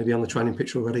 maybe on the training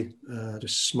pitch already,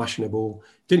 just smashing the ball.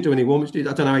 Didn't do any warm-ups. I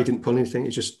don't know how he didn't pull anything.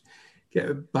 He just get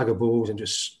a bag of balls and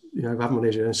just have them on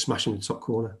his and smash them in the top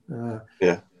corner.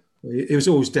 He was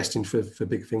always destined for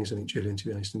big things, I think, Julian, to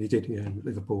be honest. And he did,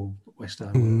 Liverpool, West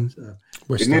Ham.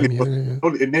 He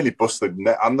nearly busted the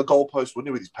net and the goalpost, wouldn't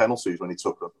he, with his penalties when he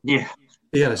took them? Yeah.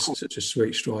 He had such a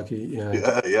sweet strike.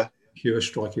 Pure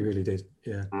strike, he really did.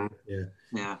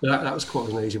 That was quite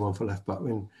an easy one for left back. I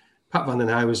mean, Pat Van den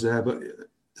Houw was there, but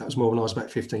that was more when I was about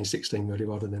 15, 16, really,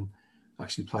 rather than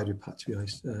actually played with Pat, to be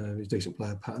honest. He was a decent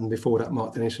player, Pat. And before that,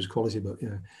 Mark Dennis was quality, but,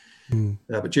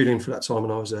 but Julian for that time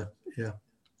when I was there,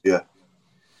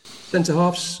 Centre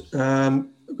halves,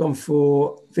 gone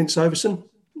for Vince Overson.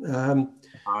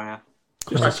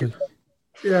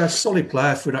 Solid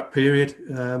player for that period.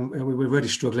 We were really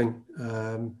struggling,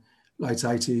 late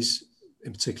 80s,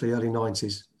 in particularly early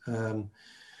 90s.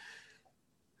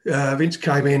 Vince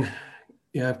came in,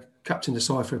 captained the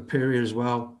side for a period as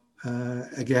well.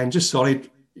 Again, just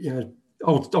solid,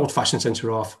 old-fashioned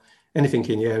centre half. Anything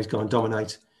in the air, he's going to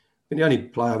dominate. And the only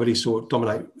player really saw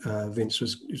dominate Vince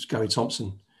was Gary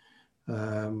Thompson.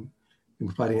 We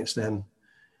played against them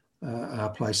at our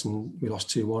place, and we lost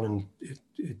 2-1. And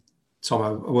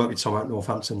I worked with Tom at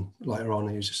Northampton later on.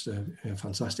 He was just a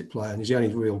fantastic player, and he's the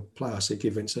only real player I see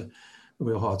give Vince a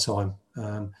real hard time.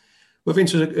 But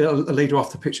Vince was a leader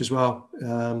off the pitch as well.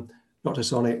 Not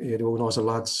just on it, he'd organise the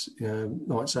lads,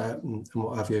 nights out and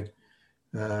what have you.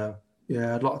 I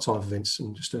had a lot of time for Vince,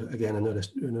 and just again another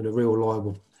real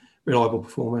reliable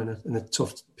performer in a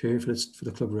tough period for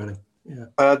the club, really. Yeah.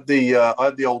 I had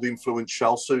the old influence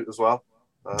shell suit as well.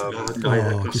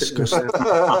 Disgusting.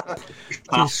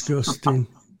 Disgusting.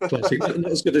 Classic.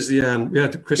 Not as good as the we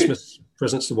had the Christmas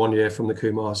presents the one year from the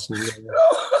Kumars. And,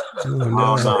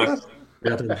 we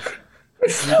had an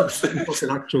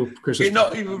actual Christmas. You're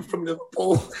not even from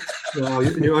Liverpool. Well,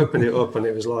 you open it up and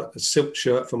it was like a silk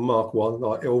shirt from Mark 1,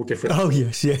 like all different. Oh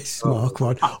yes, Mark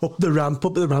 1. Up the ramp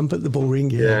at the bullring.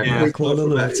 Mark 1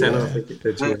 on about 10, I think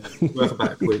it did. Worth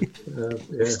about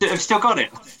 £1. I've still got it.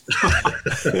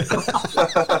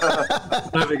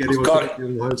 I don't think anyone got it.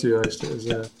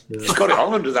 He's got it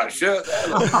on under that shirt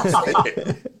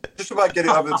there. Just about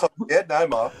getting over the top of the head now,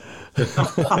 Mark.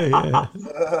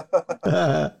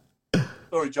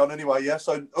 Sorry, John. Anyway,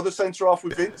 so other centre half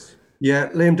with Vince.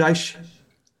 Liam Daish.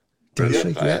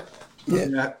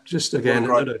 Yeah. Just again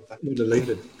another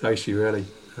leader, Daish, really.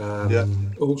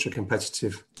 Ultra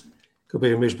competitive. Could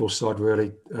be a miserable side,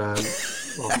 really. I've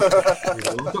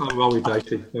got a roll with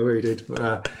Daish, I really did.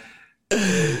 But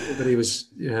he was,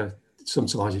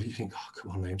 sometimes you think, oh,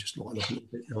 come on, Liam, just lighten up a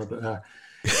little bit. But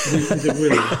he's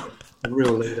a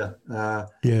real leader.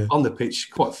 On the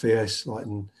pitch, quite fierce,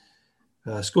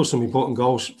 scored some important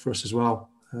goals for us as well.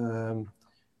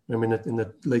 Remember in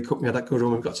the League Cup, we had that good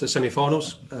run. We got to the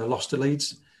semi-finals, lost to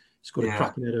Leeds. Scored a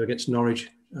cracking header against Norwich.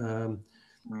 Yeah.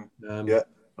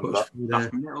 Last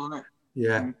minute, wasn't it?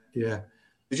 Yeah.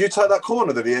 Did you take that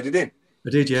corner that he headed in? I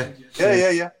did, yeah.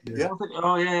 Yeah.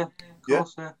 Oh, yeah. Of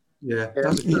course, yeah.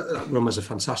 That run was a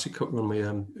fantastic cup run. We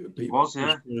beat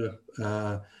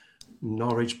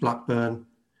Norwich, Blackburn,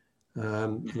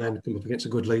 and then come up against a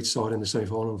good Leeds side in the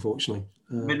semi-final, unfortunately.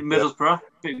 Middlesbrough,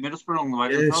 big Middlesbrough on the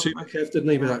way. Yeah, super Kev, didn't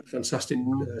he, with that fantastic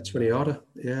 20-yarder?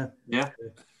 Yeah,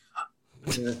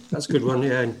 that's a good run.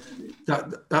 Yeah, and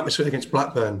that atmosphere against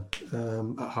Blackburn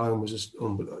at home was just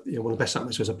one of the best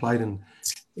atmospheres I played in.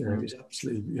 It was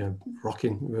absolutely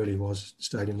rocking. It really was the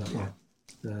stadium that way.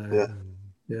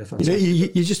 Yeah,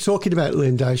 fantastic. You're just talking about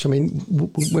Lindash. I mean,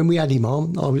 when we had him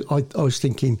on, I was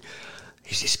thinking,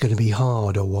 is this going to be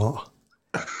hard or what?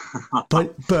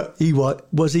 but he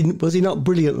was he not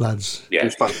brilliant, lads? Yeah,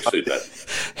 super.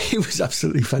 He was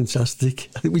absolutely fantastic.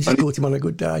 I think we just caught him on a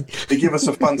good day. He gave us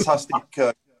a fantastic.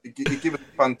 He gave us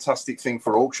a fantastic thing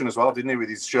for auction as well, didn't he? With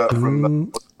his shirt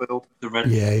from Huddersfield, the red.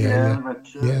 Yeah.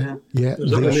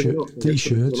 The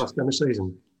shirt. Last game of the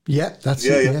season. Yeah, that's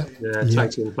it. Yeah.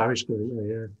 Tilton Parish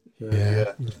going.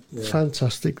 Yeah.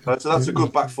 Fantastic. So that's a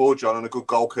good back four, John, and a good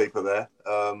goalkeeper there.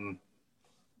 Want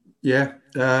to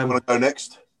go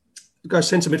next? Go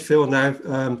centre midfield now.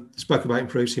 Spoke about him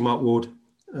previously, Mark Ward.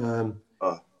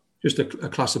 Just a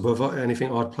class above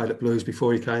anything I'd played at Blues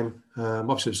before he came.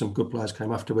 Obviously, some good players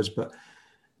came afterwards, but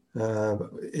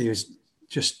he was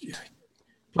just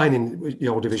playing in the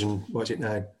old division. What is it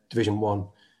now? Division 1.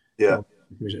 Yeah.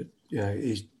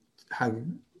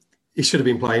 He should have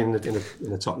been playing in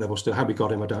the top level still. How we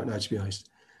got him, I don't know, to be honest.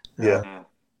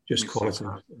 Just quality.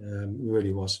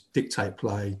 Really was. Dictate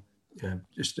play. And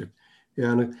he's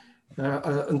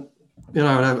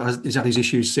had his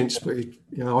issues since, but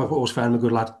I've always found him a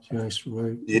good lad.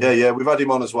 We've had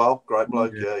him on as well. Great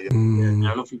bloke.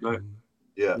 Lovely bloke.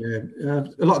 A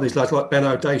lot of these lads, like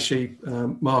Benno, Daishi,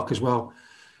 Mark as well.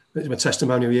 It's my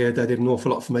testimonial year. They did an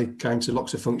awful lot for me. Came to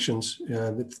lots of functions.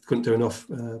 They couldn't do enough.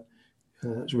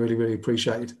 It's really, really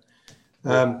appreciated.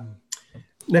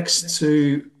 Next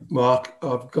to Mark,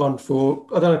 I've gone for,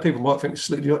 I don't know, people might think it's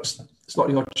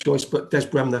slightly odd choice, but Des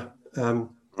Bremner.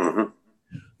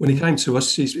 When he came to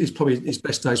us, he's probably his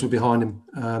best days were behind him.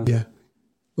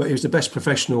 But he was the best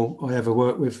professional I ever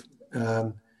worked with.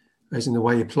 As in the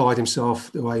way he applied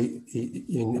himself, the way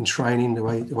in training, the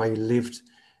way he lived.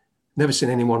 Never seen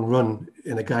anyone run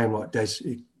in a game like Des.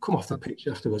 He'd come off the pitch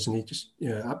afterwards and he just,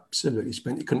 absolutely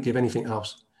spent. He couldn't give anything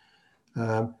else.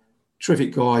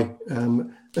 Terrific guy,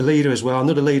 a leader as well.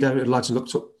 Another leader the lads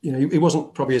looked up. He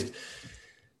wasn't probably as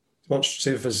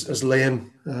demonstrative as Liam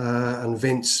and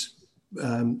Vince,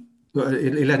 but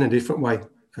he led in a different way.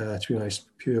 To be honest,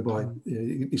 pure by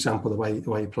example, the way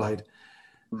he played.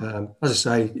 As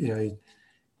I say,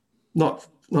 not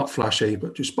flashy,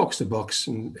 but just box to box,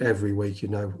 and every week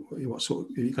what sort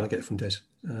of, you're going to get from Des.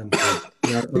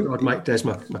 I'd make Des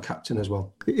my captain as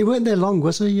well. He weren't there long,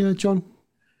 was he, John?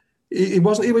 He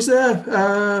wasn't. He was there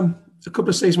a couple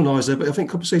of seasons when I was there, but I think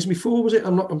a couple of seasons before, was it?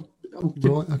 I'm right.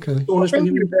 Okay. I think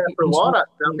he was there for a while.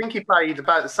 Actually. I think he played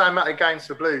about the same amount of games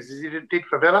for Blues as he did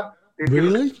for Villa.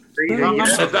 Really? Who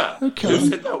said that? Okay. Who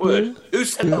said that word? Who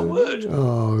said that word?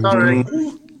 Oh, sorry.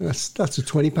 That's a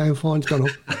 £20 fine gone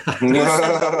up. Who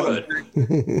said that word?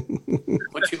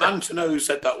 Want your man to know who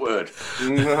said that word?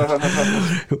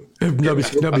 Nobody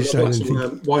said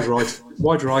anything. Wide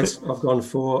right. I've gone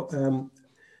for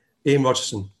Ian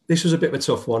Rogerson. This was a bit of a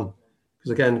tough one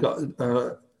because again got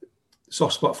a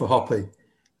soft spot for Hoppy.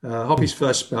 Hoppy's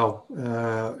first spell,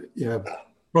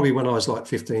 probably when I was like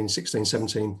 15, 16,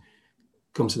 17,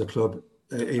 come to the club.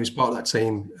 He was part of that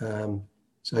team.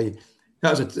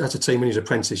 That's a team when he was an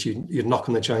apprentice. You'd knock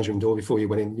on the change room door before you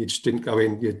went in. You just didn't go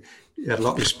in. You had a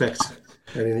lot of respect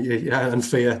and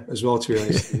fear as well, to be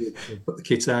honest. You put the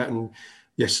kit out and,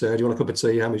 yes, sir, do you want a cup of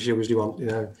tea? How much sugars do you want?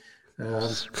 And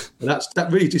that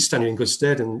really did stand you in good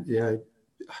stead. And,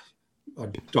 I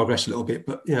digress a little bit,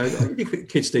 but,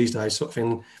 kids these days sort of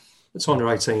in the time they're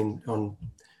 18 on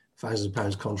thousands of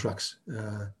pounds contracts.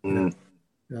 You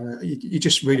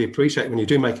just really appreciate it when you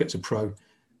do make it to pro,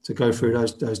 to go through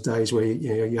those days where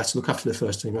you have to look after the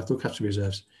first team, you have to look after the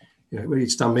reserves. It really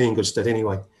stand me in good stead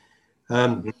anyway.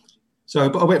 But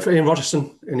I went for Ian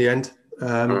Rogerson in the end.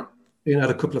 Ian had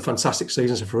a couple of fantastic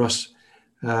seasons for us.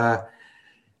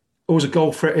 Always a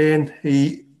goal threat, Ian.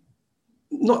 He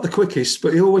not the quickest,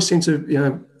 but he always seemed to,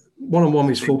 one-on-one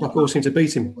with his fullback, always seemed to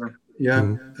beat him.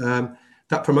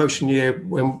 That promotion year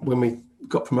when we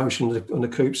got promotion on the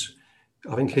Coops,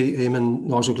 I think him and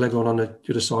Nigel Glegon on the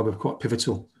other side were quite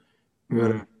pivotal.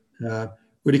 Really,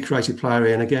 really creative player,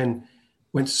 and again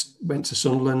went to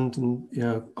Sunderland, and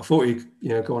I thought he'd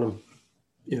go on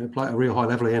and play at a real high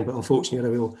level again, but unfortunately he had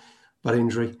a real bad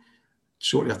injury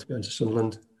shortly after going to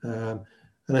Sunderland.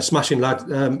 And a smashing lad,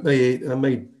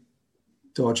 me,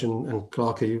 Dodge and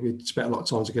Clarkey, we spent a lot of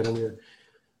time together. And we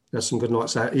had some good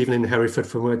nights out, even in Hereford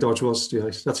from where Dodge was. So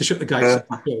had to shut the gates at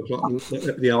 12 o'clock.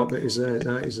 The outlet is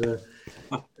a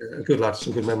good lad.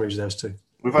 Some good memories there too.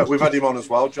 We've had him on as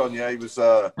well, John. Yeah, he was.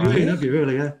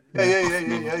 Really? Yeah.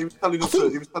 He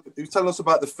was telling us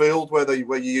about the field where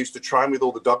you used to train with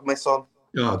all the dog mess on.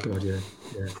 Oh God, yeah.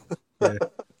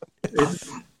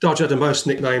 Dodge had the most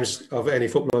nicknames of any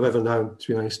footballer I've ever known, to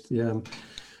be honest.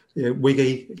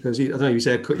 Wiggy, because I don't know, he's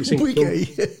haircut. You think Wiggy.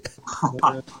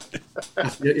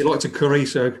 He liked to curry,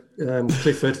 so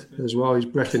Clifford as well. His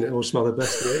breath in it all smell the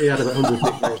best. He had about 100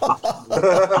 nicknames.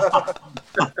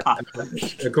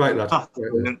 A great lad.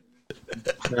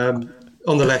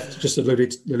 On the left, just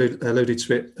alluded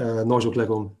to it, Nigel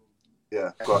Gleghorn. Yeah,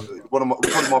 one of my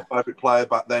favourite players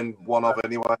back then. One of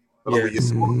anyway.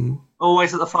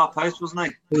 Always at the far post,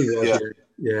 wasn't he?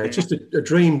 Yeah. Just a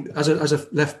dream as a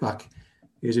left back.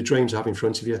 It was a dream to have in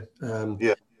front of you.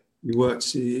 He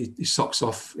worked his socks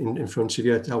off in front of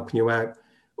you, helping you out.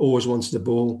 Always wanted the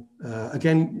ball.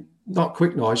 Again, not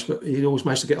quick knives, but he always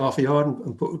managed to get half a yard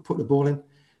and put the ball in.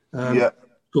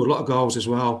 Scored a lot of goals as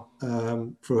well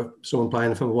for someone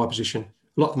playing from a wide position.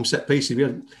 A lot of them set pieces.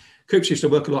 Coops used to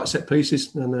work a lot of set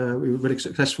pieces, and we were really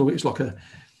successful. It's like we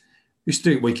used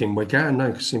to do it week in, week out, and no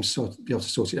one seems to be able to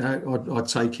sort it out. I'd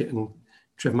take it, and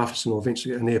Trev Matheson or Vince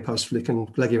would get a near post flick and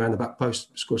leg it around the back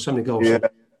post, score so many goals. Yeah.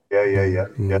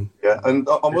 And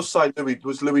I must say, Louis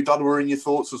Dodwer in your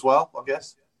thoughts as well, I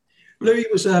guess? Louis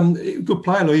was a good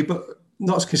player, Louis, but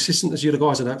not as consistent as the other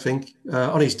guys, I don't think.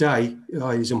 On his day,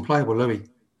 he's unplayable, Louis.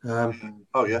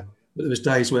 But there was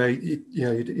days where you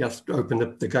have to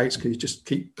open the gates because you just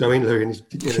keep going, Louis. And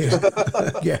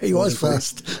he was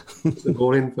fast. The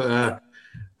ball in, but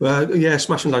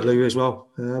smashing lad Louis as well.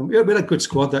 We had a good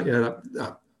squad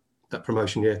that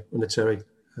promotion year under Terry.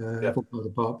 But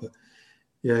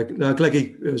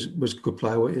Gleggy was a good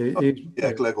player.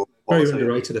 Glegg. Very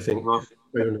underrated, I think.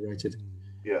 Very underrated.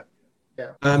 Yeah.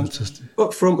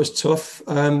 Up front was tough.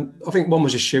 I think one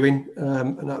was a shoe-in,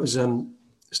 and that was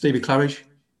Stevie Claridge.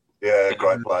 Yeah,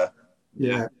 great player.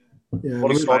 Yeah.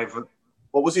 What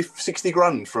was he? 60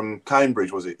 grand from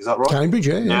Cambridge, was it? Is that right? Cambridge,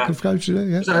 yeah. Is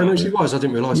that how much he was? I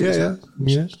didn't realise. Yeah.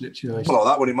 Like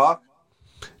that, wasn't he, Mark?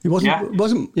 It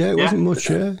wasn't much.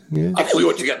 Yeah. I think we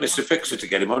ought to get Mr. Fixer to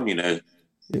get him on. Yeah.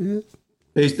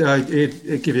 He'd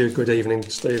give you a good evening,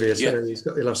 Stevie. So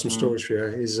he'll have some stories for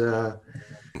you.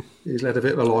 He's led a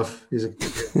bit of a life. He's a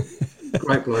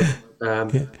great bloke.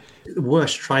 The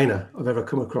worst trainer I've ever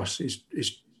come across is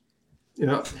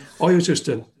I used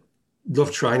to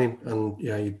love training, and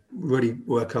you really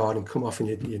work hard and come off and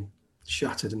you're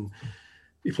shattered, and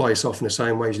you play yourself in the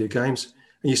same way as you do games.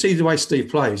 And you see the way Steve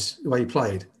plays, the way he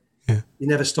played. Yeah. He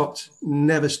never stopped,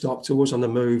 always on the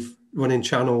move, running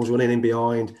channels, running in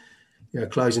behind,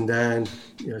 closing down,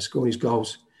 scoring his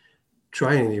goals.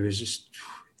 Training, he was just,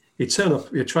 he'd turn up,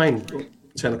 he'd train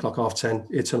 10 o'clock,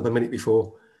 10:30, he'd turn up a minute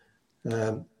before,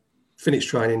 finish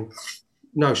training,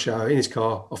 no shower, in his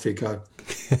car, off he'd go.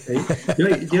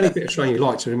 The only bit of training he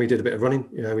liked, we did a bit of running,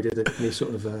 we did any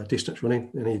sort of distance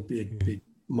running, and he'd be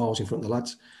miles in front of the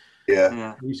lads.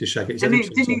 Yeah. He used to shake it.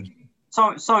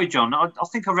 Sorry, John. I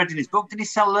think I read in his book. Did he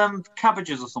sell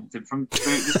cabbages or something from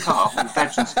his car, and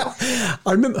veg and stuff?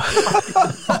 I remember.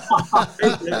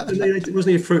 Wasn't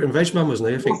he a fruit and veg man? Wasn't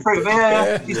he? I think.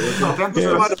 He must have had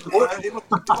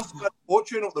a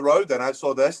fortune up the road then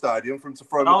outside their stadium from to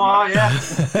throw.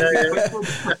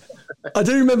 I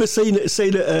do remember seeing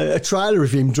a trailer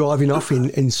of him driving off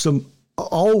in some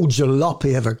old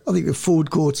jalopy ever. I think a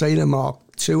Ford Cortina Mark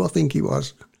II, I think he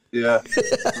was. Yeah.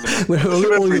 Where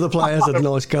all the other players had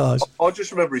nice cars. I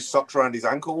just remember his socks around his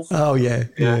ankles. Oh, yeah.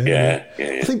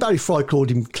 I think Barry Fry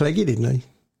called him Cleggy, didn't he?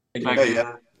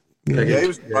 Yeah, he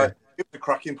was great. He was a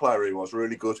cracking player, he was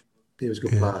really good. He was a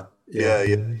good player.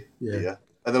 Yeah.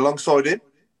 And alongside him?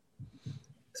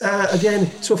 Again,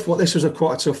 tough one. This was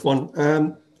quite a tough one.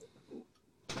 I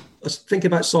was thinking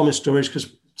about Simon Sturridge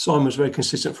because Simon was very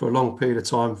consistent for a long period of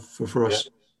time for us.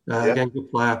 Again,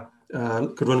 good player,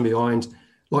 could run behind,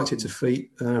 liked it to feet.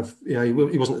 He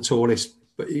wasn't the tallest,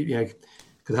 but he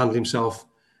could handle himself.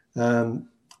 But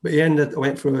he ended. I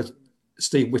went for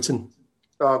Steve Whitten.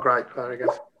 Oh, great player again.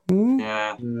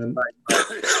 Yeah, really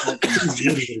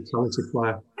talented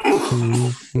player.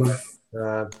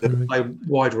 Play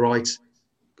wide right,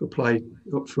 could play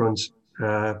up front.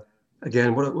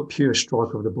 Again, what a pure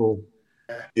striker of the ball.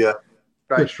 Yeah.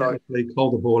 Great strike.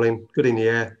 Hold the ball in, good in the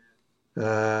air.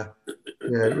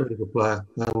 Really good player.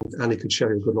 And he could show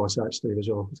you a good nice out, Steve, as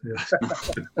well.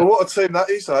 Well, what a team that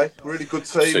is, eh? Really good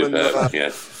team.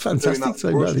 Superb, Fantastic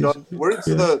team. We're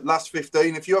into the last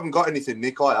 15. If you haven't got anything,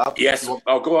 Nick, I have. Yes.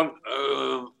 Oh, go on.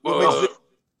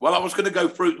 Well, I was going to go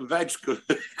fruit and veg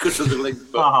because of the link.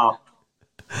 But...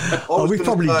 we've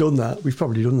probably done that.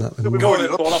 Go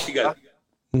on, Paul, off you go.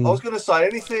 I was going to say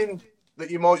anything that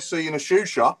you might see in a shoe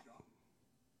shop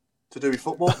to do with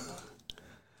football.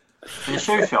 In a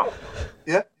shoe shop?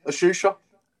 Yeah, a shoe shop.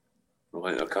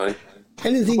 Right, okay.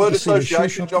 Anything Word you see in a shoe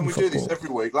association, shop John, and we do this football. every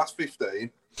week, last 15.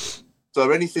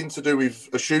 So anything to do with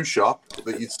a shoe shop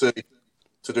that you'd see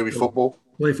to do with football.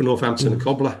 Play for Northampton, a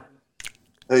cobbler.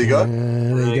 There you go.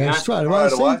 There you go. Straight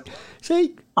away.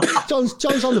 See,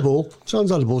 John's on the ball.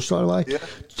 John's on the ball straight away. Yeah.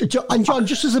 And John,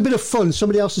 just as a bit of fun,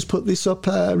 somebody else has put this up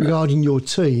regarding your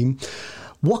team.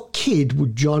 What kit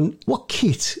would John's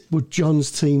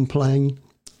team playing?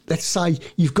 Let's say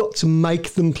you've got to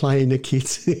make them play in a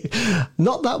kit.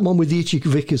 Not that one with the Itchy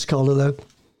Vickers collar, though.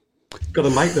 Got to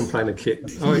make them play in a kit.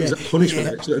 Oh, is that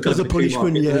punishment? Yeah. As a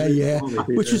punishment, yeah.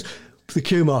 Which was the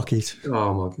Kumar kit.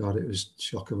 Oh, my God, it was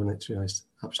shocking, wasn't it, to be honest?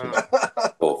 Absolutely.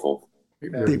 Awful.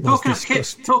 Talking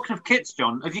of kits,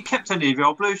 John, have you kept any of your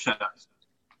old blue shirts?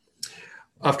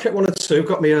 I've kept one or two. I've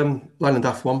got my Leyland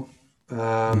Daft one.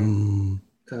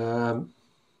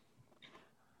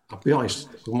 I'll be honest,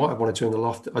 we might have one or two in the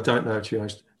loft. I don't know, to be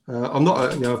honest. I'm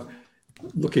not,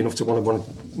 lucky enough to won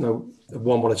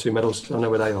one or two medals. I know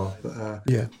where they are. But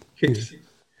kits,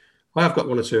 I have got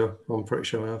one or two. I'm pretty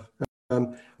sure I have.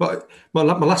 But my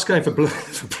last game for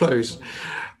Blues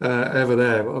over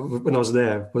there, when I was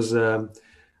there, was a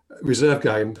reserve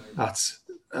game at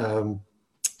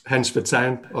Hensford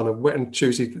Town on a wet and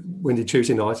windy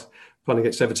Tuesday night, playing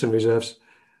against Everton reserves.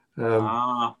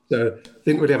 So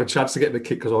didn't really have a chance to get the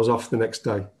kit because I was off the next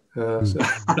day. So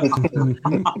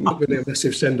really a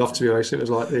massive send off, to be honest. It was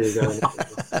like, there you go.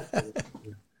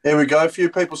 Here we go. A few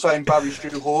people saying Barry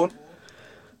Strewhorn.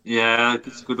 Yeah,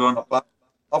 it's a good one.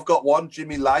 I've got one,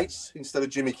 Jimmy Lace instead of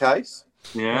Jimmy Case.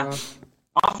 Yeah.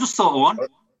 I've just thought of one.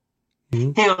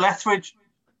 Heel Etheridge.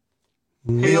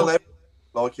 Heel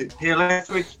like it. Heel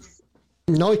Etheridge.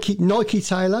 Nike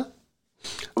Taylor.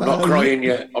 I'm not crying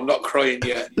yet.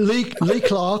 Lee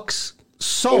Clark's.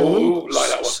 Soul. Like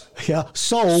that one. Yeah,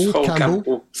 Soul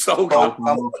Campbell. Soul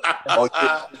Campbell. I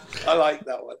like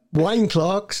that one. Wayne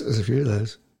Clark's. There's a few of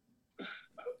those.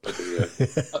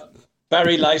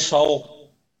 Barry Lacehole.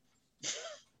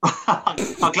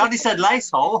 I'm glad he said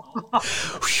Lacehole.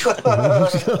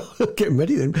 Getting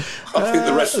ready then. I think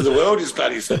the rest of the world is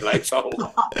glad he said Lacehole.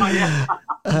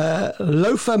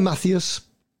 Loafer Matthews.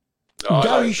 I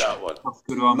like that one. That's a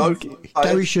good one.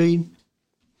 Gary Sheen.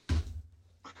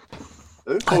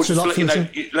 Paul, just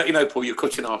let you know, Paul, you're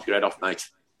cutting half your head off, mate.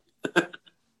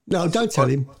 No, don't tell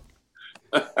him.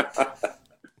 Is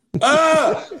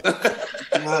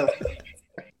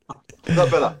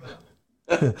that better?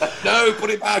 No,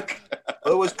 put it back. I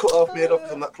always cut off my head off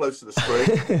because I'm that close to the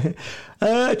screen.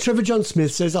 Trevor John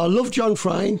Smith says, I love John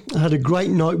Frain. I had a great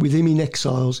night with him in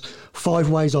Exiles, 5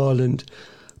 Ways Island.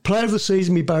 Player of the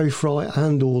season, me Barry Fry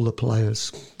and all the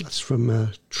players. That's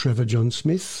from Trevor John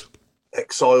Smith.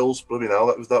 Exiles, bloody hell,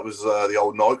 that was the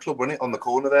old nightclub, wasn't it, on the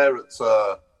corner there? It's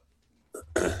 5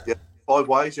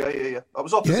 Ways, yeah. That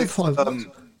was opposite. It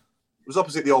was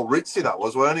opposite the old Ritzy, that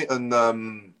was, weren't it? And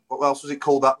what else was it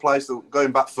called? That place?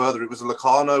 Going back further, it was a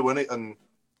Locarno, wasn't it? And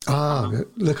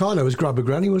Locarno was Grabber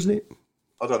Granny, wasn't it?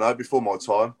 I don't know, before my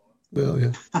time. Well,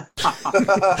 yeah.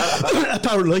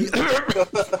 Apparently.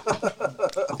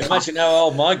 Imagine how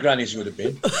old my grannies would have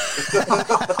been.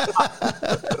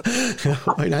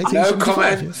 No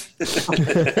comment.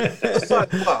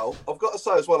 Well, I've got to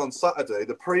say as well, on Saturday,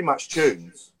 the pre-match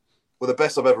tunes were the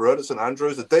best I've ever heard at St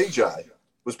Andrews. The DJ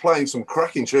was playing some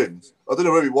cracking tunes. I don't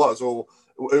know who it was or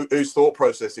whose thought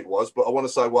process it was, but I want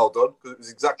to say well done because it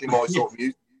was exactly my sort of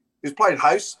music. He was playing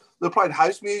house. They were playing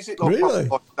house music, like, really?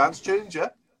 like dance tunes,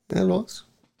 yeah. That was.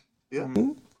 Yeah.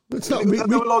 It's not. They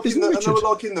were like in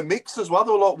the mix as well.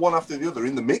 They were like one after the other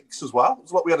in the mix as well.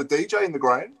 It's like we had a DJ in the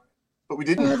ground, but we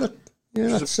didn't.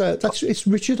 That's it's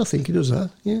Richard. I think he does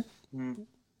that. Yeah. Do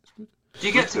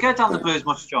you get to go down the Blues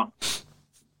much, John? I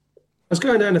was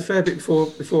going down a fair bit before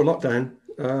lockdown.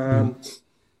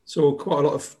 Saw quite a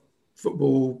lot of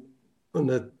football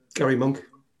under Gary Monk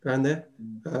down there.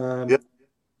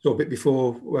 Saw a bit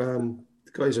before.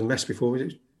 The guys a mess before.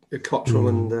 Was it Cottrell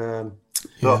and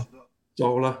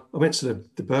Zola? I went to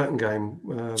the Burton game.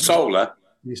 Solar?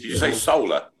 Did you say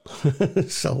Solar?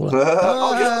 Solar.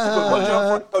 Oh, yeah, that's a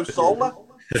good one. Solar.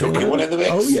 Chucking one in the mix.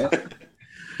 Oh, yeah.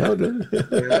 Well done.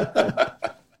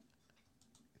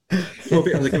 A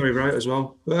bit on the Gary Wright as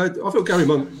well. But I thought Gary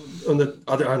Monk, I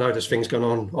know there's things going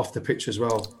on off the pitch as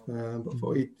well, but I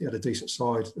thought he had a decent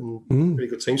side and really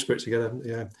good team spirit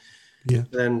together. Yeah.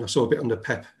 Then I saw a bit under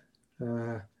Pep,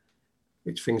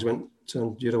 which things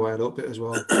turned the other way a little bit as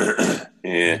well.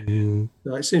 Yeah.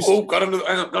 It seems. Oh, got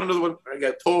another one. There you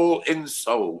go. Paul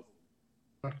Insole.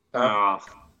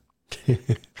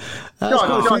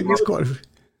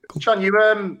 John,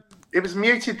 you it was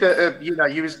muted that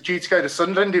you was due to go to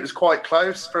Sunderland. It was quite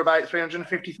close for about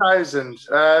 350,000.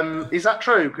 Is that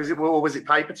true? Or was it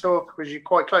paper talk? Was you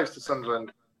quite close to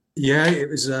Sunderland? Yeah, it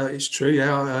was. It's true.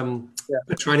 Yeah,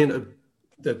 training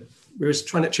we was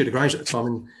training at Tudor Grange at the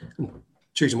time, and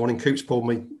Tuesday morning, Coops called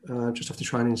me just after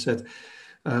training and said,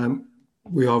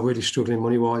 "We are really struggling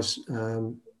money wise.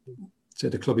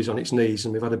 Said the club is on its knees,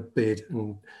 and we've had a bid,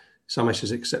 and Samesh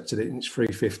has accepted it, and it's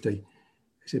 350."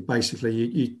 He said, basically,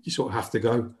 you sort of have to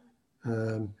go.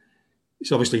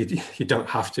 It's obviously you don't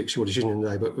have to, it's your decision in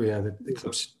the day, but the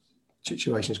club's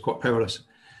situation is quite perilous.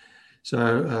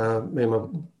 So me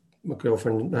and my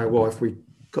girlfriend, now wife, we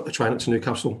got the train up to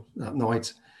Newcastle that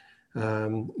night.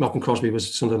 Malcolm Crosby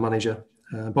was Sunderland manager.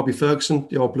 Bobby Ferguson,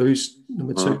 the old Blues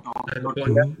number 2.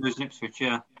 Blues Ipswich,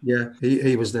 yeah. Yeah,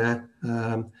 he was there.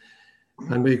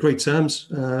 And we agreed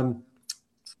terms.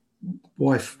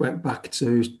 Wife went back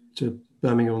to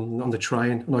Birmingham on the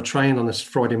train, and I trained on this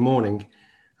Friday morning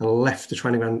and left the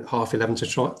training ground at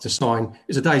 11:30 to sign. It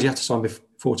was a day you had to sign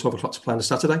before 12 o'clock to play on a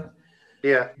Saturday.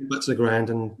 Yeah. Back to the ground,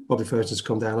 and Bobby Ferguson's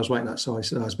come down. I was waiting outside. He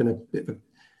said, "There's been a bit of a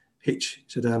hitch." He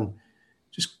said,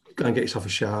 "Just go and get yourself a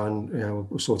shower, and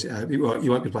we'll sort it out. You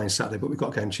won't be playing Saturday, but we've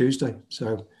got a game Tuesday."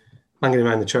 So hanging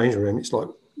around the changing room, it's like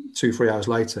 2-3 hours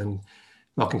later, and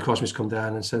Malcolm Crosby's come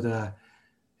down and said,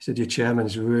 he said, "Your chairman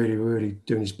is really, really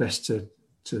doing his best to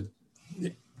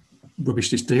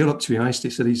rubbish this deal up, to be honest." He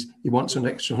said he wants an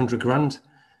extra 100 grand.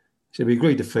 He said, "We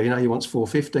agreed the fee, now he wants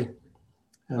 450.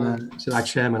 And he said, "Our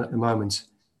chairman at the moment,"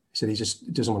 he said, "he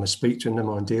just doesn't want to speak to him, never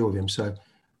mind deal with him. So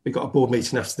we've got a board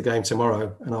meeting after the game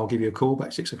tomorrow, and I'll give you a call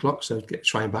back 6 o'clock. So get the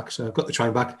train back." So I got the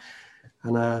train back,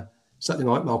 and Saturday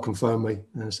night Malcolm phoned me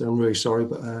and said, "I'm really sorry,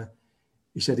 but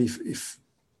he said if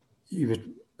you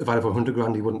would have had over 100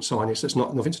 grand, he wouldn't sign it. So it's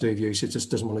nothing to do with you." He said,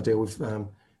 "Just doesn't want to deal with the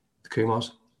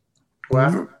Kumars."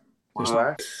 Wow.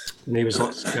 And he was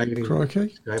like,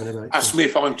 ask me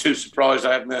if I'm too surprised.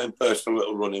 I had my own personal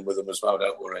little run-in with him as well,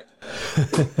 don't worry.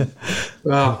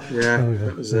 Well, yeah.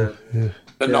 It was, the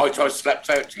night I slept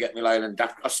out to get me Leyland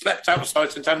Daft. I slept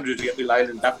outside St Andrews to get me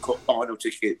Leyland Daft Cup final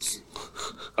tickets.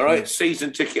 All right,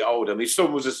 season ticket holder. My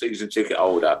son was a season ticket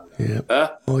holder.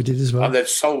 Yeah, I did as well. And they'd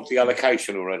sold the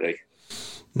allocation already.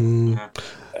 I'm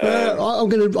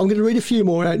going to read a few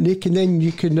more out, Nick, and then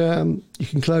you can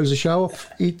close the show off.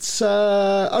 It's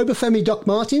Obafemi Doc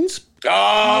Martins.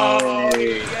 Oh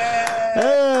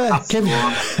yeah. Kevin.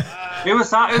 Who was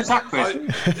that? Who's that, Chris?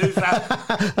 Who's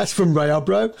that? That's from Ray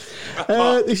Bro.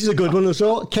 This is a good one as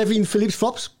well. Kevin Phillips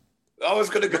Flops. I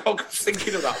was going to go. I was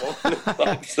thinking of that one.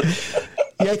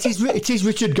 Yeah, it is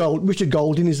Richard Gold. Richard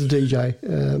Golding is the DJ.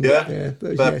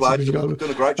 Fair play. Done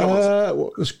a great job.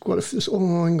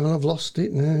 Hang on, I've lost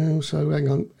it now. So hang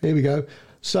on, here we go.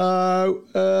 So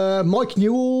Mike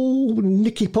Newell,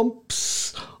 Nicky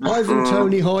Pumps, Ivan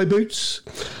Tony High Boots,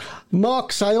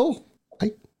 Mark Sale.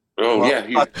 Hey. Oh yeah,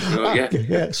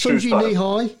 Sunji Knee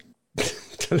High,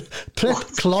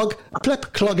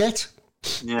 Plep Cloggett.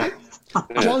 Yeah.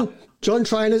 John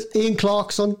Trainers, Ian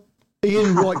Clarkson,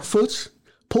 Ian Whitefoot,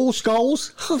 Paul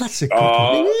Scholes. Oh, that's a good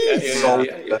one.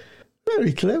 Yeah.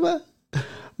 Very clever.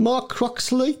 Mark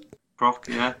Croxley.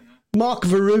 Yeah. Mark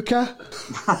Veruca.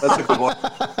 That's a good one.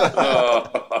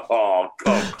 Oh,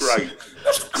 God, great.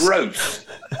 That's gross.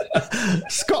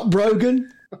 Scott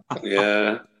Brogan.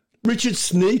 Yeah. Richard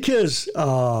Sneakers. I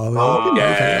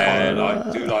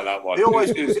do like that one. He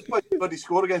always bloody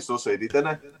scored against us, didn't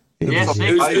he? Yes,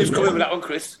 who's coming with that one,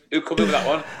 Chris? Who coming with that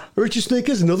one? Richard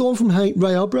Sneakers, another one from Ray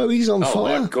Albro. He's on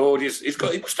fire. Oh my God,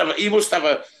 he must have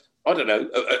a I don't know,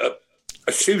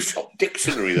 a shoe shop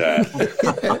dictionary there.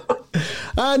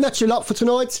 And that's your lot for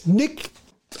tonight. Nick,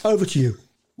 over to you.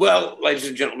 Well, ladies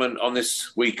and gentlemen, on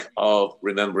this week of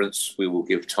remembrance, we will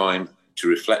give time to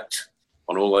reflect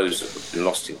on all those that have been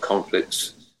lost in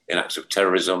conflicts, in acts of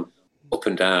terrorism, up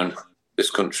and down this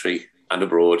country and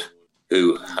abroad,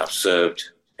 who have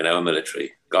served in our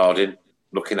military, guarding,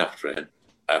 looking after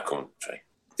our country.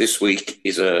 This week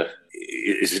is a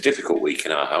difficult week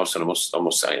in our house, and I must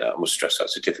say that. I must stress that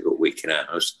it's a difficult week in our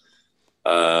house.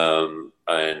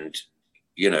 And,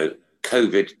 you know,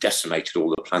 COVID decimated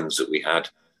all the plans that we had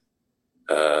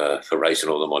for raising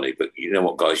all the money. But you know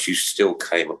what, guys? You still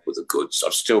came up with the goods.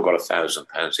 I've still got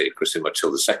 £1,000 here, Chris, in my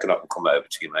till. The second I can come over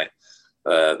to you, mate.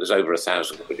 There's over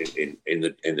 £1,000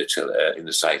 in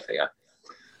the safe here,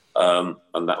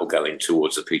 and that will go in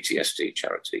towards the PTSD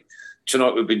charity.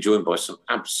 Tonight we've been joined by some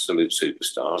absolute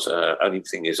superstars. Only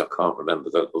thing is I can't remember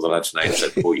all the lads' names. So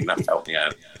boy, you have to help me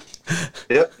out.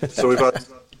 Yep. So we've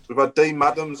had Dean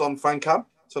Madams on fan cam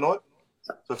tonight.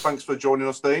 So thanks for joining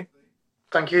us, Dean.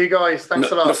 Thank you, guys.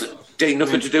 Thanks a lot. Dean,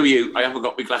 nothing to do with you. I haven't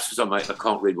got my glasses on, mate. I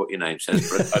can't read what your name says.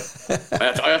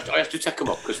 But I have to take them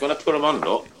off because when I put them on,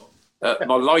 look,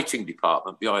 my lighting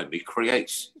department behind me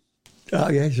creates. Oh,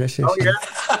 yes. Oh, yeah.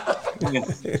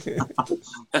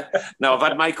 Now, I've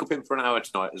had makeup in for an hour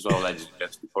tonight as well, ladies and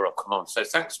gents, before I come on. So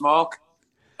thanks, Mark.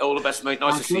 All the best, mate.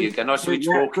 Nice to see you again. Nice to be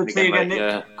talking again, mate.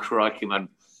 Yeah, crikey, man.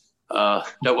 I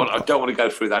don't want to go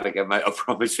through that again, mate. I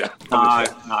promise you. No.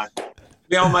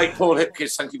 The old mate, Paul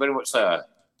Hipkins, thank you very much, sir.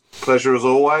 Pleasure as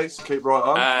always. Keep right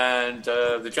on. And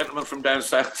the gentleman from down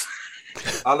south,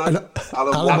 Alan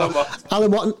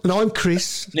Watton, and I'm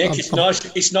Chris. Nick, it's nice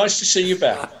to see you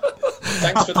back.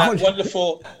 Thanks for that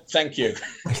wonderful. Thank you.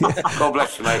 God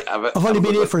bless you, mate. I've only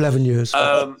been here for 11 years.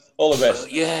 All the best.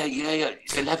 Yeah.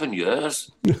 It's 11 years.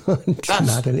 It's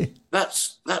mad, isn't it?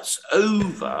 That's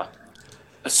over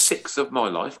a sixth of my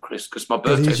life, Chris, because my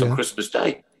birthday's on Christmas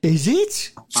Day. Is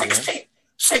it?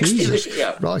 60 this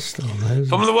year. Christ,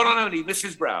 From the one and only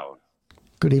Mrs. Brown.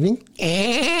 Good evening.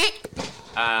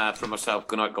 From myself,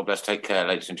 good night, God bless, take care,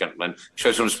 ladies and gentlemen.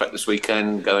 Show some respect this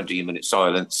weekend, go and do your minute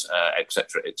silence,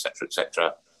 etc.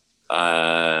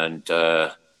 And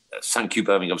thank you,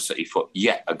 Birmingham City, for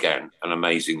yet again an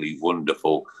amazingly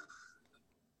wonderful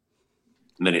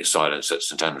minute silence at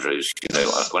St Andrews. You know,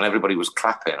 when everybody was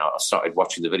clapping, I started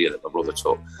watching the video that my brother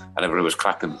took, and everybody was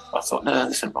clapping. I thought, no,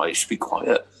 this isn't right, it should be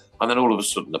quiet. And then all of a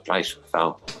sudden, the place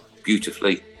fell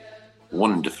beautifully,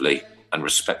 wonderfully, and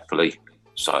respectfully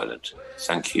silent.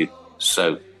 Thank you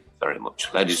so very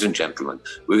much. Ladies and gentlemen,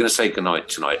 we're going to say goodnight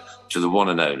tonight to the one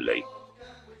and only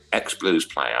ex-Blues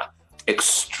player,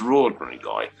 extraordinary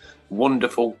guy,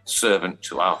 wonderful servant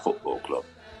to our football club,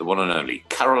 the one and only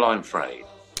Caroline Frain.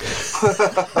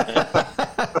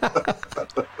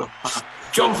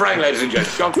 John Frain, ladies and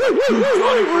gentlemen.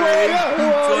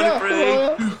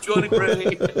 Johnny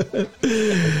Frain.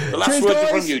 The last words are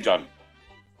from you, John.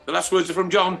 The last words are from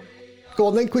John. Go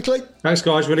on then, quickly. Thanks,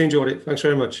 guys. Really enjoyed it. Thanks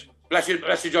very much. Bless you,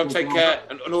 John. Take care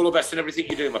and all the best in everything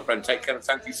you do, my friend. Take care and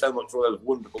thank you so much for all those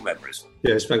wonderful memories.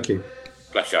 Yes, thank you.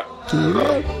 Bless you.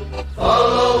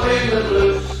 Following the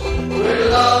blues.